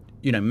 you've got,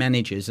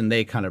 managers and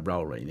their kind of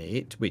role in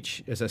it,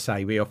 which, as I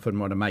say, we often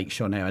want to make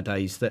sure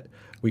nowadays that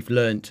we've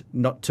learnt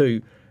not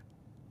to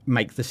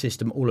make the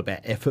system all about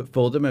effort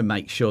for them and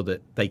make sure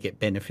that they get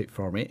benefit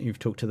from it. You've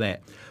talked to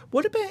that.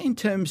 What about in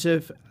terms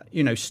of,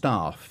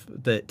 staff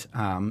that,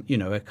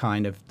 are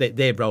kind of,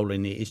 their role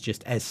in it is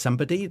just as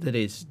somebody that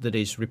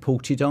is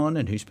reported on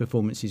and whose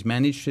performance is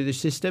managed through the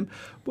system?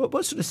 What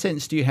sort of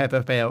sense do you have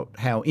about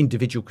how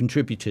individual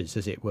contributors,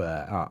 as it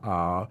were,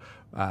 are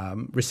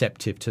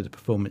receptive to the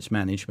performance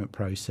management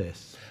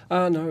process?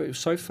 No,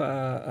 so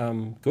far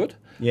good.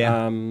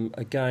 Yeah.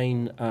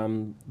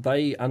 Again,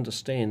 they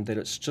understand that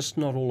it's just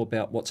not all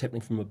about what's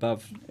happening from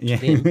above to Yeah.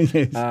 them.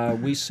 Yes.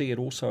 We see it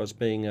also as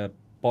being a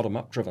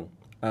bottom-up driven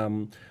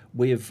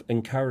we've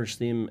encouraged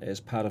them as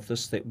part of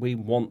this that we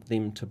want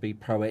them to be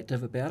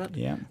proactive about it.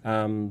 Yeah.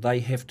 They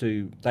have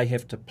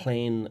to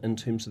plan in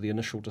terms of the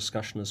initial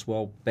discussion as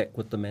well, back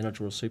with the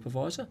manager or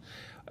supervisor.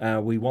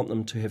 We want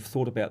them to have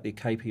thought about their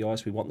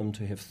KPIs. We want them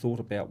to have thought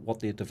about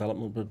what their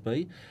development would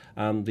be.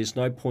 There's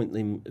no point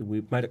in them.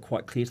 We've made it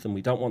quite clear to them.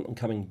 We don't want them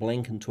coming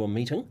blank into a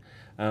meeting.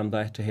 They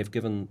have to have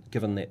given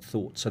that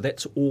thought. So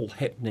that's all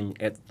happening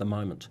at the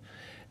moment.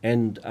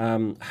 And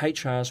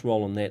HR's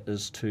role in that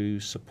is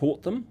to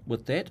support them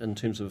with that in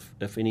terms of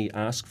if any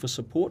ask for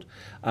support,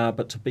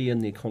 but to be in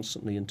there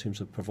constantly in terms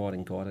of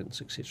providing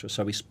guidance, etc.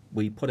 So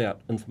we put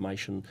out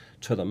information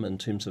to them in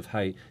terms of,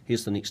 hey,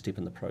 here's the next step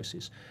in the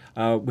process.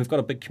 We've got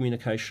a big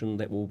communication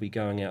that will be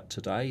going out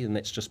today, and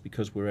that's just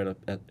because we're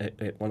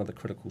at one of the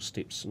critical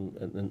steps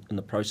in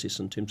the process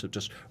in terms of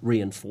just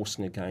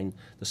reinforcing again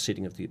the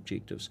setting of the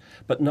objectives.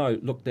 But no,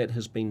 look, that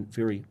has been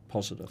very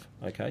positive,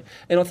 okay?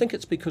 And I think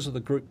it's because of the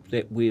group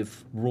that we've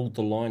ruled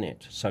the line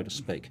at, so to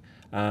speak,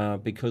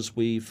 because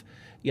we've,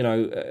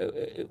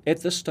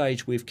 at this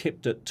stage we've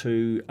kept it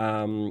to,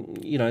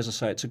 as I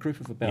say, it's a group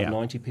of about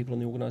 90 people in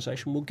the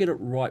organisation. We'll get it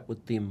right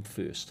with them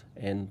first,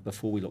 and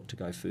before we look to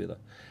go further.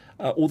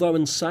 Although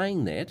in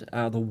saying that,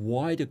 the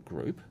wider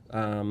group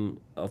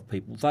of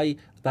people,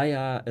 they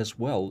are as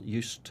well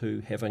used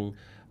to having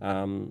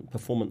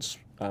performance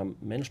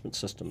management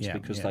systems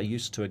because they're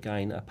used to,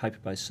 again, a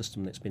paper-based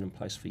system that's been in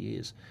place for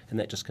years, and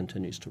that just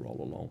continues to roll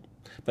along.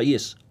 But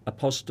yes, a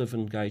positive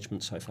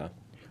engagement so far.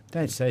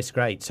 That's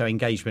great. So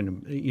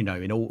engagement,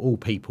 in all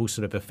people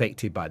sort of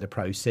affected by the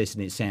process,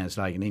 and it sounds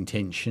like an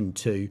intention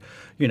to,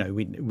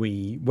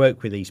 we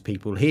work with these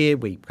people here,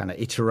 we kind of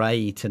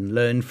iterate and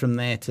learn from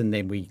that, and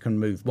then we can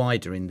move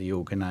wider in the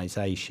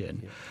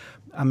organisation. Yeah.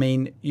 I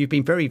mean, you've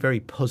been very, very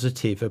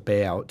positive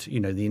about,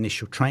 the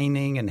initial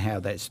training and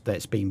how that's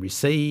been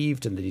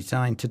received and the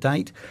design to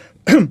date.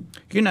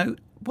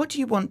 What do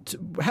you want?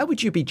 How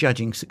would you be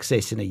judging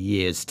success in a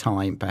year's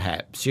time,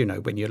 perhaps?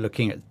 When you're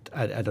looking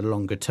at a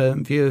longer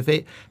term view of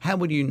it, how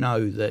will you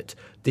know that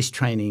this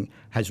training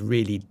has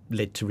really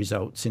led to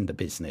results in the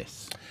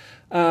business?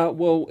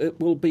 Well, it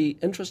will be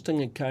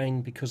interesting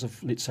again because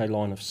of, let's say,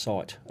 line of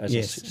sight, as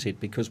I said,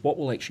 because what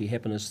will actually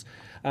happen is,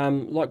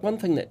 like one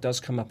thing that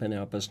does come up in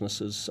our business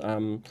is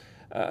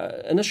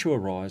an issue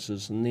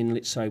arises, and then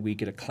let's say we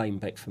get a claim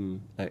back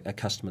from a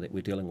customer that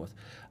we're dealing with.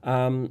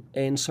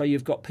 And so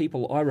you've got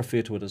people, I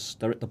refer to it as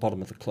they're at the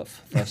bottom of the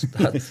cliff.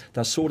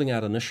 They're sorting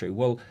out an issue.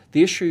 Well,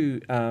 the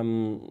issue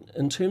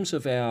in terms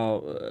of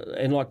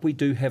and like we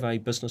do have a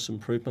business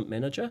improvement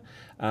manager,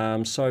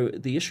 so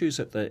the issues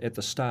at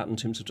the start in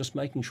terms of just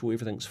making sure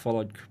everything's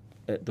followed,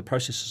 the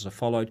processes are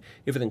followed,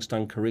 everything's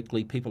done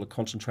correctly, people are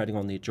concentrating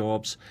on their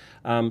jobs,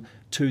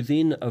 to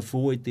then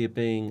avoid there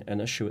being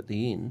an issue at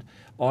the end.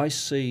 I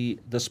see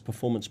this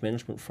performance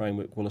management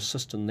framework will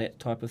assist in that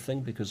type of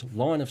thing because of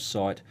line of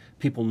sight,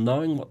 people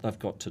knowing what they've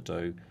got to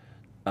do,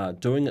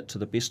 doing it to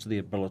the best of their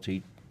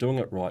ability, doing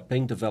it right,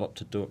 being developed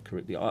to do it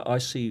correctly. I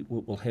see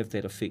we'll have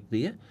that effect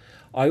there.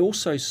 I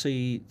also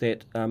see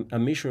that a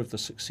measure of the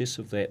success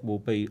of that will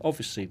be,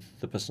 obviously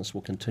the business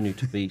will continue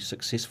to be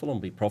successful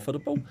and be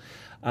profitable,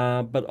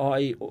 but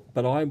I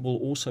will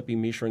also be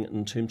measuring it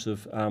in terms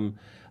of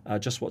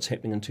just what's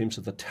happening in terms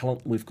of the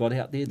talent we've got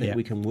out there that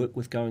we can work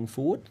with going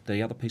forward,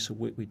 the other piece of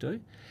work we do.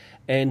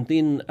 And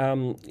then,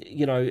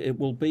 it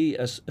will be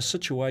a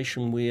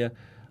situation where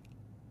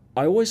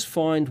I always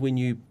find when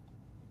you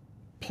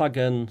plug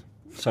in,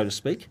 so to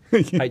speak,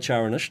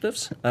 HR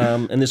initiatives,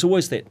 and there's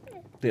always that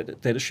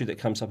issue that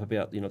comes up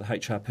about the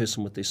HR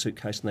person with their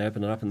suitcase and they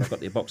open it up and they've got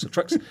their box of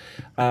tricks.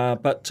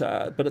 But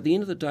at the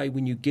end of the day,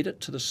 when you get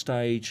it to the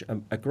stage,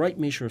 a great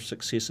measure of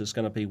success is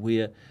going to be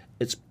where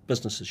it's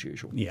business as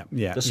usual.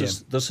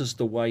 This is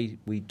the way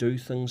we do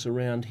things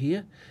around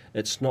here.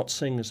 It's not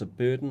seen as a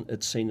burden.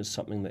 It's seen as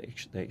something that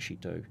they actually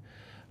do.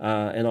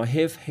 And I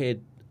have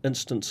had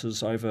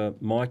instances over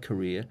my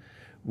career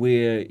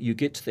where you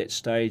get to that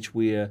stage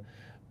where,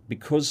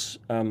 because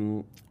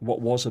what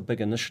was a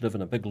big initiative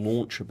and a big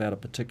launch about a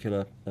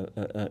particular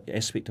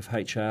aspect of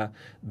HR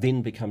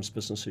then becomes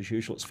business as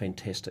usual, it's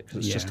fantastic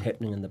because it's just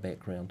happening in the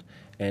background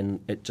and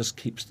it just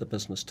keeps the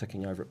business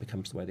ticking over. It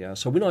becomes the way they are.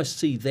 So when I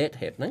see that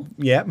happening,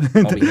 I'll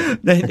be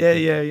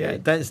happy.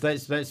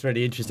 That's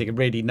really interesting. A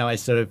really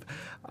nice sort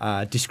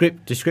of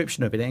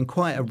description of it, and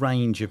quite a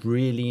range of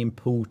really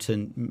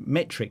important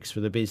metrics for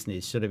the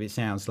business. Sort of, it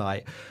sounds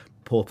like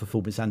poor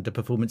performance,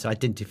 underperformance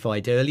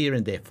identified earlier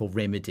and therefore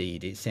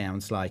remedied. It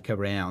sounds like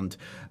around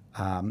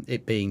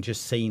it being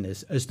just seen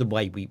as the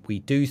way we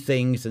do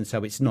things, and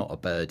so it's not a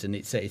burden,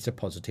 it's a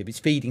positive. It's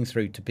feeding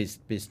through to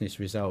business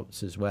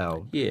results as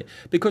well. Yeah,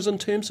 because in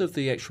terms of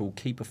the actual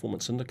key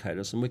performance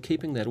indicators, and we're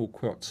keeping that all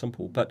quite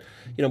simple, but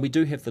we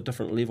do have the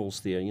different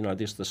levels there.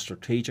 There's the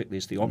strategic,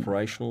 there's the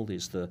operational,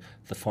 there's the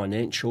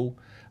financial,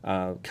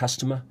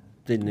 customer,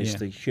 then there's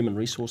the human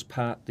resource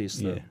part, there's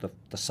the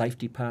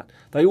safety part.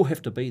 They all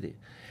have to be there.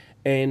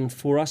 And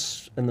for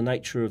us, in the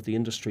nature of the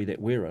industry that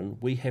we're in,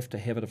 we have to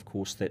have it, of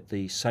course, that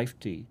the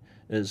safety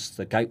is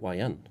the gateway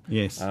in.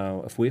 Yes.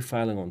 If we're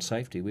failing on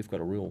safety, we've got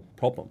a real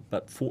problem.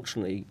 But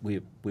fortunately,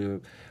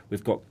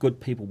 we've got good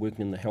people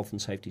working in the health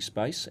and safety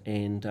space,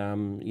 and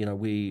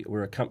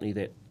we're a company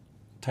that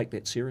take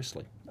that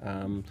seriously.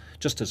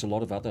 Just as a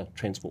lot of other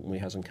transport and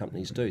warehousing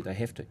companies do, they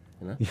have to.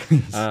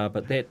 Yes.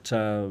 But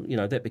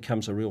that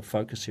becomes a real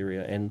focus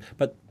area.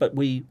 But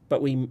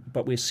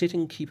we're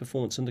setting key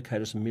performance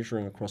indicators and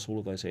measuring across all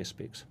of those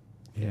aspects.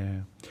 Yeah,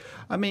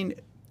 I mean,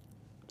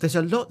 there's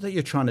a lot that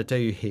you're trying to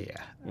do here,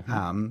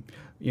 and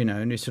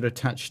you sort of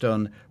touched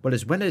on, well,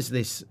 as well as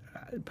this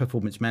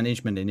performance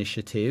management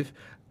initiative,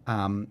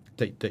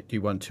 that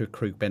you want to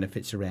accrue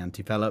benefits around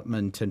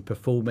development and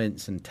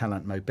performance and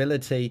talent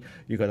mobility.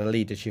 You've got a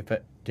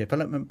leadership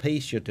development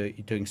piece. You're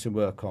doing some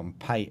work on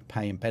pay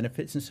and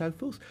benefits and so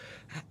forth.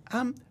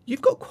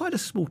 You've got quite a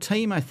small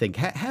team, I think.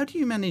 How do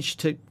you manage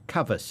to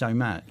cover so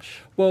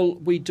much? Well,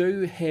 we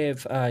do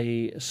have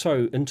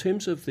so in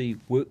terms of the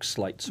work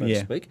slate, so to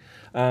speak,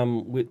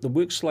 the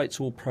work slate's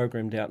all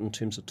programmed out in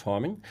terms of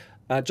timing.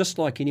 Just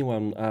like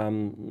anyone,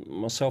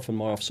 myself and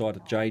my offside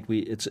at Jade,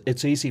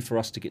 it's easy for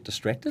us to get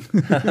distracted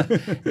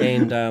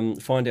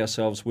and find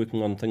ourselves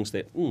working on things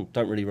that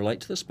don't really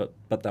relate to this, but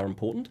they're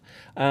important.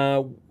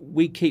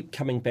 We keep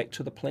coming back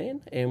to the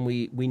plan, and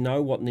we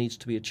know what needs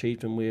to be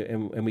achieved, and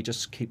we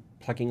just keep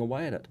plugging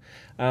away at it.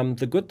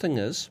 The good thing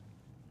is,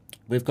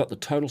 we've got the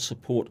total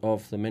support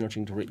of the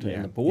managing director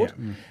and the board,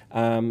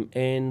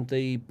 and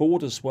the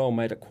board as well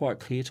made it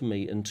quite clear to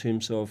me in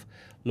terms of,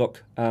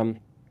 look,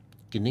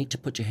 you need to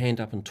put your hand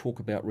up and talk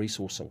about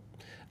resourcing.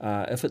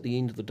 If at the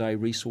end of the day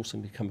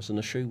resourcing becomes an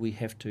issue, we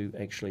have to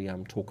actually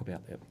talk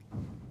about that.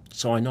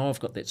 So I know I've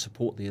got that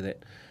support there.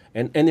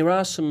 And there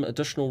are some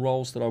additional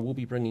roles that I will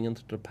be bringing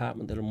into the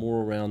department that are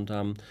more around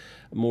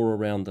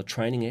the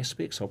training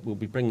aspects. So we'll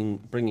be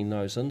bringing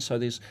those in. So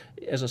there's,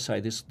 as I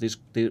say,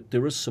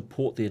 there is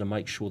support there to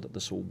make sure that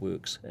this all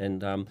works.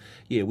 And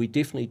we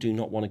definitely do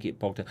not want to get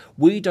bogged down.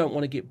 We don't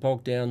want to get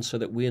bogged down so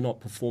that we're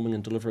not performing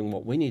and delivering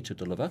what we need to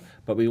deliver,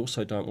 but we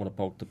also don't want to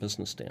bog the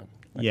business down.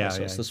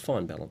 So it's this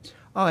fine balance.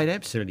 Oh, it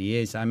absolutely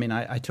is. I mean,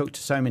 I talk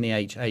to so many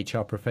HR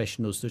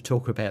professionals that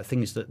talk about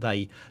things that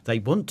they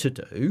want to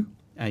do,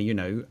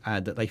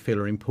 that they feel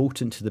are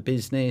important to the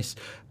business.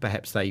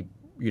 Perhaps they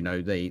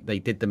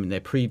did them in their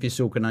previous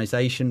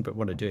organisation but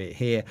want to do it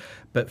here,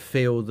 but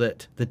feel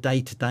that the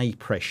day-to-day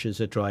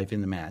pressures are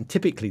driving them out. And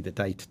typically the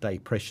day-to-day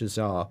pressures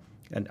are,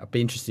 and I'd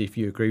be interested if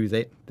you agree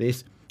with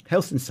this,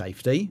 health and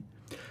safety,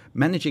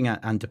 managing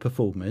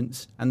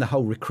underperformance, and the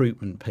whole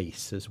recruitment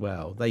piece as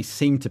well. They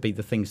seem to be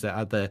the things that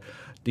are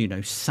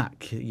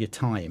suck your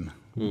time.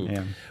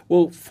 Yeah.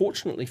 Well,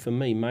 fortunately for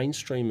me,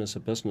 Mainstream is a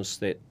business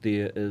that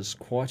there is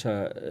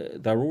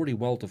they're already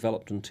well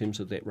developed in terms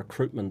of that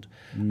recruitment,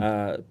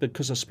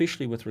 because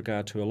especially with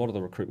regard to a lot of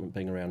the recruitment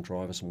being around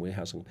drivers and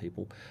warehousing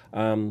people,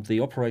 the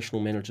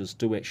operational managers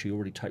do actually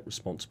already take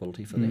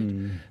responsibility for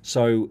that.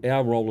 So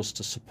our role is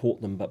to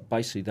support them, but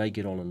basically they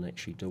get on and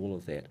actually do all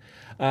of that.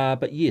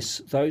 But yes,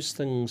 those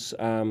things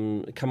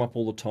come up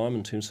all the time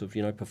in terms of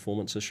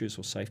performance issues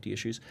or safety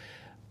issues,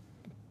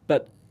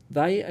 but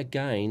they,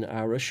 again,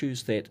 are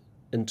issues that,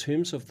 in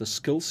terms of the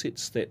skill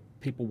sets that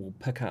people will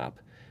pick up,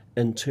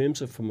 in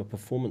terms of from a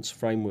performance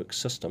framework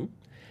system,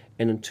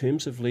 and in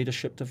terms of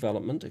leadership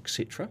development,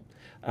 etc.,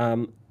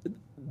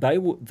 that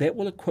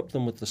will equip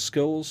them with the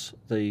skills,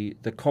 the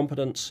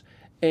competence,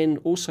 and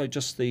also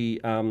just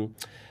the,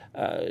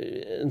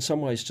 in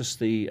some ways, just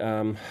the,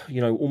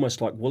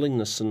 almost like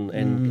willingness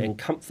and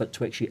comfort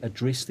to actually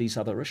address these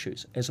other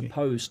issues, as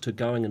opposed to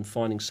going and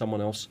finding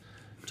someone else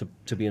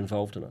to be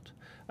involved in it.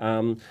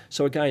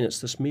 So again, it's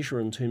this measure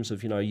in terms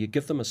of, you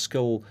give them a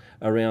skill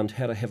around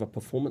how to have a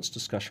performance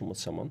discussion with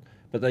someone,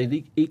 but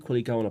they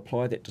equally go and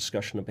apply that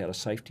discussion about a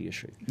safety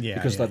issue.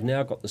 Because they've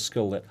now got the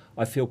skill that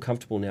I feel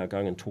comfortable now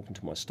going and talking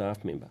to my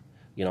staff member.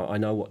 I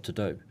know what to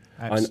do.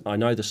 I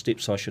know the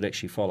steps I should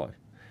actually follow.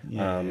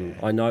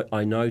 I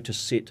know to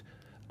set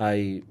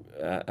a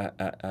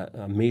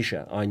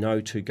measure. I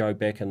know to go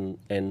back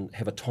and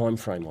have a time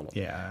frame on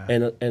it.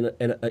 And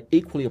it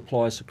equally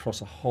applies across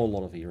a whole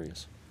lot of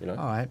areas. Oh,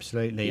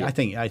 absolutely. Yeah.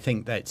 I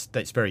think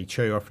that's very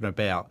true. Often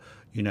about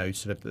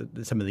sort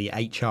of some of the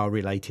HR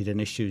related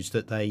issues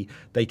that they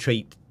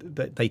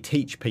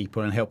teach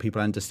people and help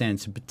people understand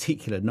some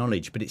particular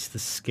knowledge, but it's the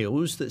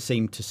skills that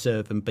seem to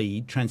serve and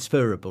be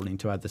transferable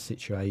into other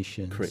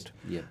situations. Correct.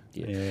 Yeah.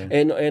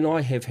 And I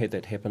have had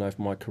that happen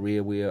over my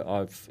career, where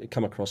I've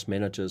come across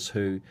managers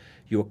who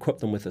you equip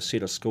them with a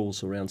set of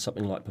skills around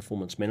something like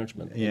performance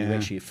management, and you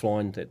actually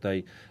find that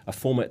a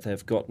format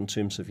they've got in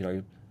terms of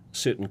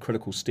certain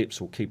critical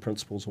steps or key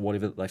principles or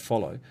whatever that they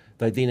follow,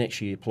 they then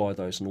actually apply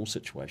those in all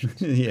situations,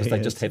 because they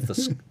just have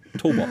this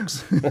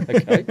toolbox.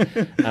 Okay,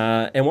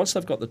 and once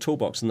they've got the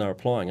toolbox and they're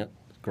applying it,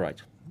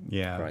 great.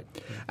 Great.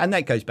 And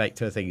that goes back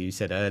to a thing you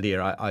said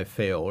earlier. I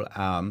feel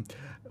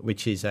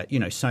which is,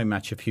 so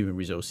much of human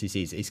resources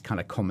is kind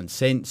of common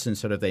sense and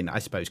sort of then, I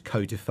suppose,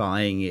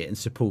 codifying it and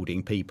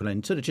supporting people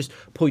and sort of just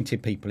pointing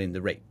people in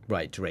the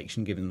right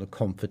direction, giving them the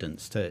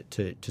confidence to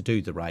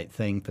do the right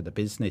thing for the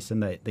business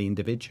and the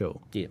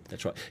individual. Yeah,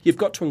 that's right. You've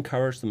got to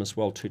encourage them as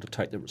well to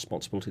take the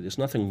responsibility. There's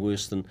nothing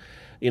worse than,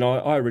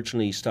 I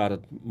originally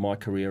started my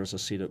career, as I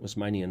said, it was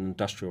mainly an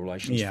industrial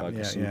relations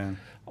focus. Yeah.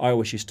 I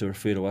always used to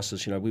refer to us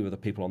as, we were the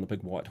people on the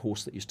big white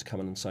horse that used to come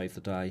in and save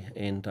the day.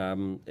 And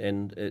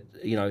it,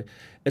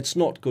 it's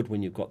not good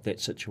when you've got that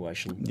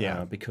situation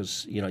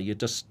because,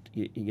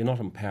 you're not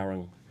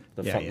empowering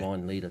the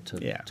frontline leader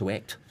to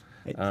act.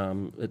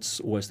 It's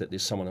always that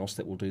there's someone else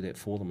that will do that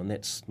for them, and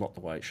that's not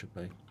the way it should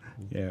be.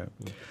 Yeah.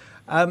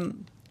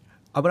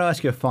 I want to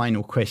ask you a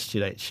final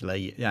question,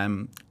 actually.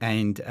 You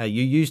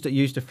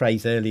used a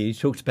phrase earlier. You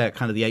talked about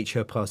kind of the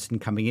HR person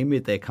coming in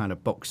with their kind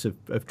of box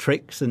of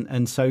tricks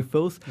and so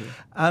forth.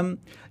 Yeah.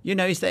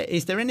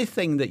 Is there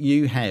anything that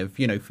you have,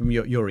 from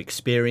your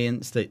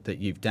experience that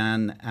you've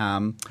done,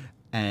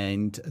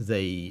 and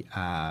the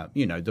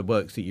the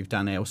work that you've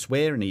done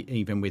elsewhere, and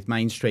even with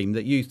Mainstream,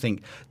 that you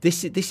think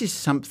this is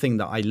something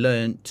that I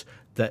learnt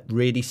that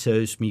really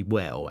serves me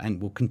well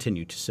and will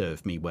continue to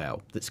serve me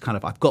well? That's kind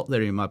of, I've got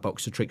there in my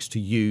box of tricks to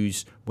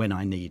use when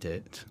I need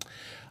it.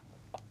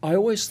 I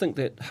always think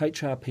that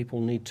HR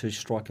people need to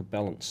strike a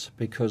balance,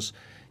 because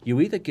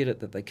you either get it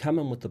that they come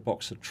in with the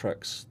box of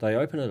tricks, they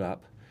open it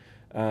up,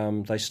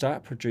 they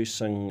start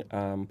producing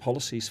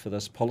policies for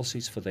this,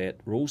 policies for that,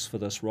 rules for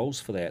this, rules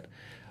for that,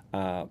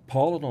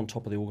 pile it on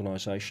top of the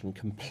organisation,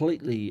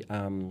 completely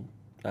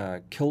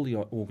kill the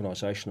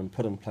organisation and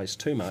put in place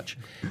too much,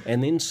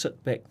 and then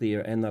sit back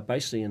there and they're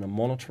basically in a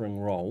monitoring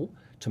role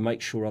to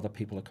make sure other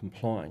people are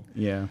complying.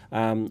 Yeah.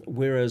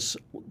 Whereas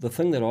the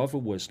thing that I've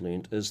always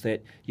learned is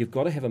that you've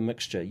got to have a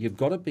mixture. You've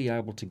got to be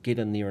able to get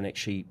in there and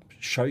actually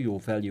show your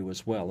value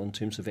as well in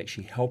terms of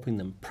actually helping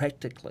them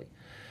practically.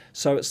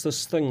 So it's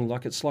this thing,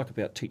 it's like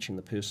about teaching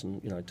the person,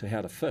 to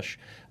how to fish.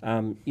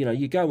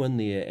 You go in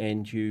there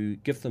and you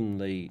give them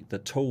the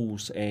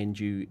tools and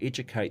you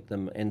educate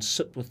them and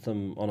sit with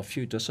them on a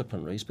few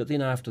disciplinaries, but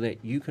then after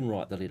that you can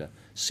write the letter.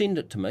 Send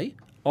it to me.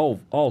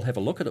 I'll have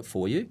a look at it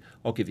for you.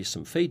 I'll give you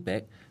some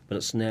feedback, but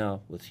it's now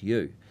with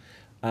you.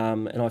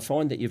 And I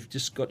find that you've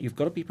got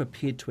to be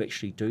prepared to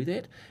actually do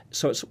that.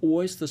 So it's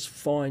always this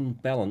fine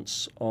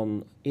balance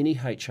on any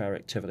HR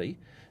activity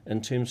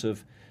in terms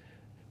of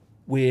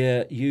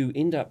where you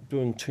end up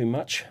doing too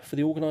much for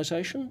the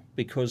organisation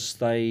because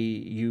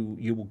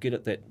you will get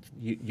it that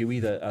you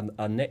either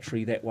are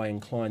naturally that way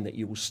inclined that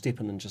you will step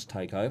in and just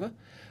take over,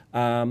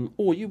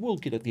 or you will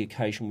get at the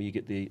occasion where you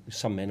get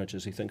some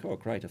managers who think, oh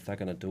great, if they're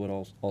going to do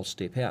it, I'll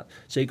step out.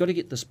 So you've got to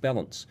get this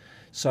balance.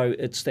 So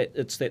it's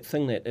that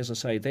thing that, as I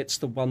say, that's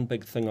the one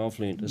big thing I've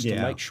learned is to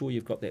make sure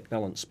you've got that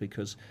balance,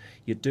 because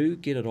you do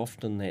get it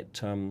often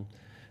that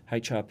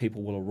HR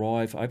people will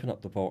arrive, open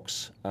up the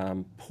box,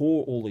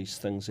 pour all these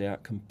things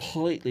out,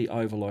 completely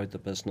overload the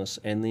business,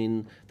 and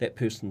then that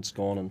person's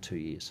gone in 2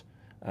 years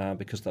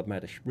because they've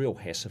made a real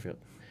hass of it.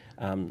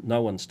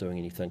 No one's doing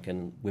anything,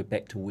 and we're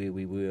back to where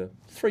we were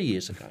 3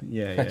 years ago.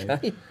 Yeah,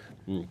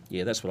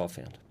 that's what I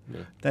found.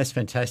 Yeah. That's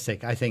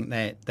fantastic. I think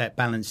that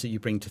balance that you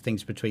bring to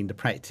things between the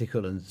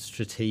practical and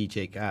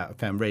strategic, I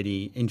found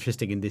really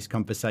interesting in this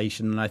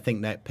conversation. And I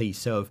think that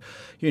piece of,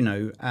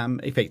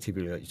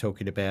 effectively what you're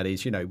talking about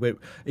is,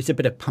 it's a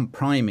bit of pump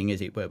priming,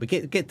 as it were. We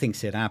get things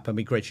set up and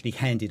we gradually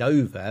hand it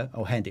over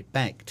or hand it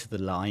back to the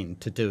line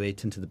to do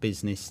it and to the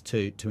business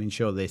to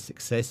ensure they're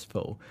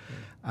successful.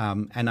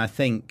 And I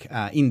think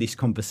in this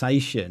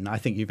conversation, I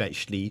think you've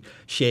actually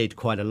shared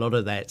quite a lot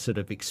of that sort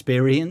of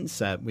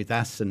experience with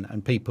us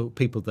and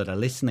people that are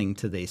listening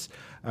to this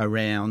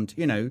around,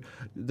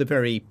 the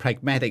very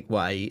pragmatic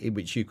way in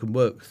which you can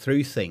work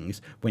through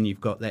things when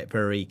you've got that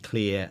very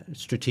clear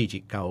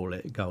strategic goal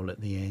at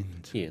the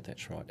end. Yeah,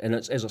 that's right. And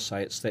it's, as I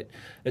say,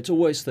 it's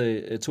always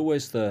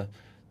the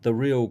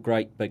real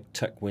great big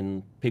tick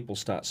when people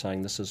start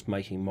saying this is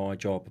making my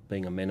job of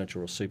being a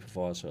manager or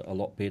supervisor a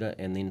lot better,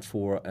 and then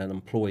for an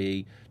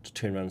employee to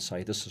turn around and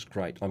say, this is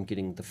great, I'm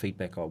getting the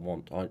feedback I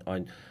want.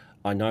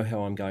 I know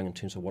how I'm going in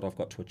terms of what I've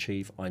got to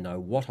achieve, I know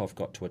what I've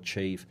got to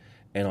achieve,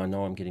 and I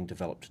know I'm getting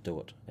developed to do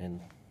it.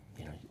 And,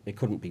 it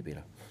couldn't be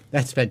better.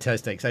 That's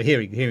fantastic. So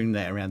hearing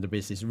that around the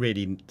business,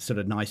 really sort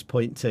of nice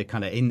point to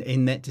kind of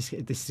in that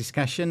this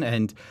discussion.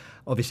 And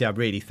obviously I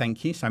really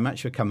thank you so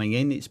much for coming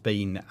in. It's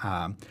been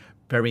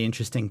very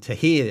interesting to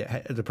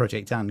hear the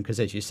project done, because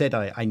as you said,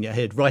 I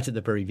heard right at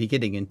the very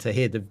beginning, and to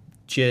hear the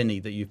journey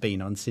that you've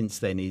been on since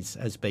then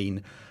has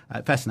been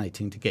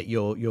fascinating to get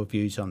your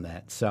views on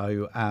that.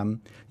 So,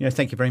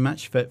 thank you very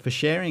much for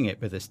sharing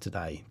it with us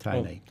today,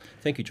 Tony. Well,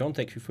 thank you, John.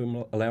 Thank you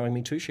for allowing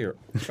me to share it.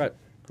 It's great.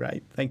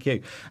 Great, thank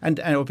you. And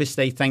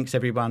obviously, thanks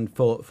everyone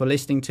for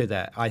listening to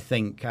that. I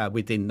think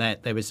within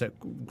that there was a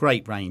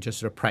great range of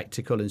sort of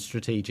practical and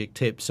strategic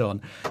tips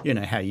on,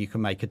 how you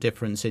can make a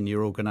difference in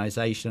your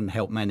organisation and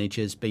help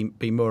managers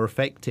be more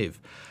effective.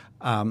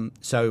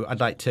 So I'd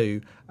like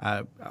to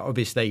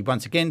obviously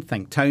once again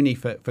thank Tony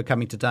for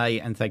coming today,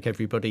 and thank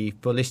everybody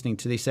for listening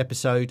to this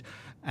episode.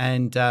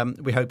 And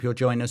we hope you'll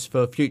join us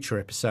for future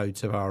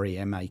episodes of our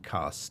EMA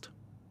cast.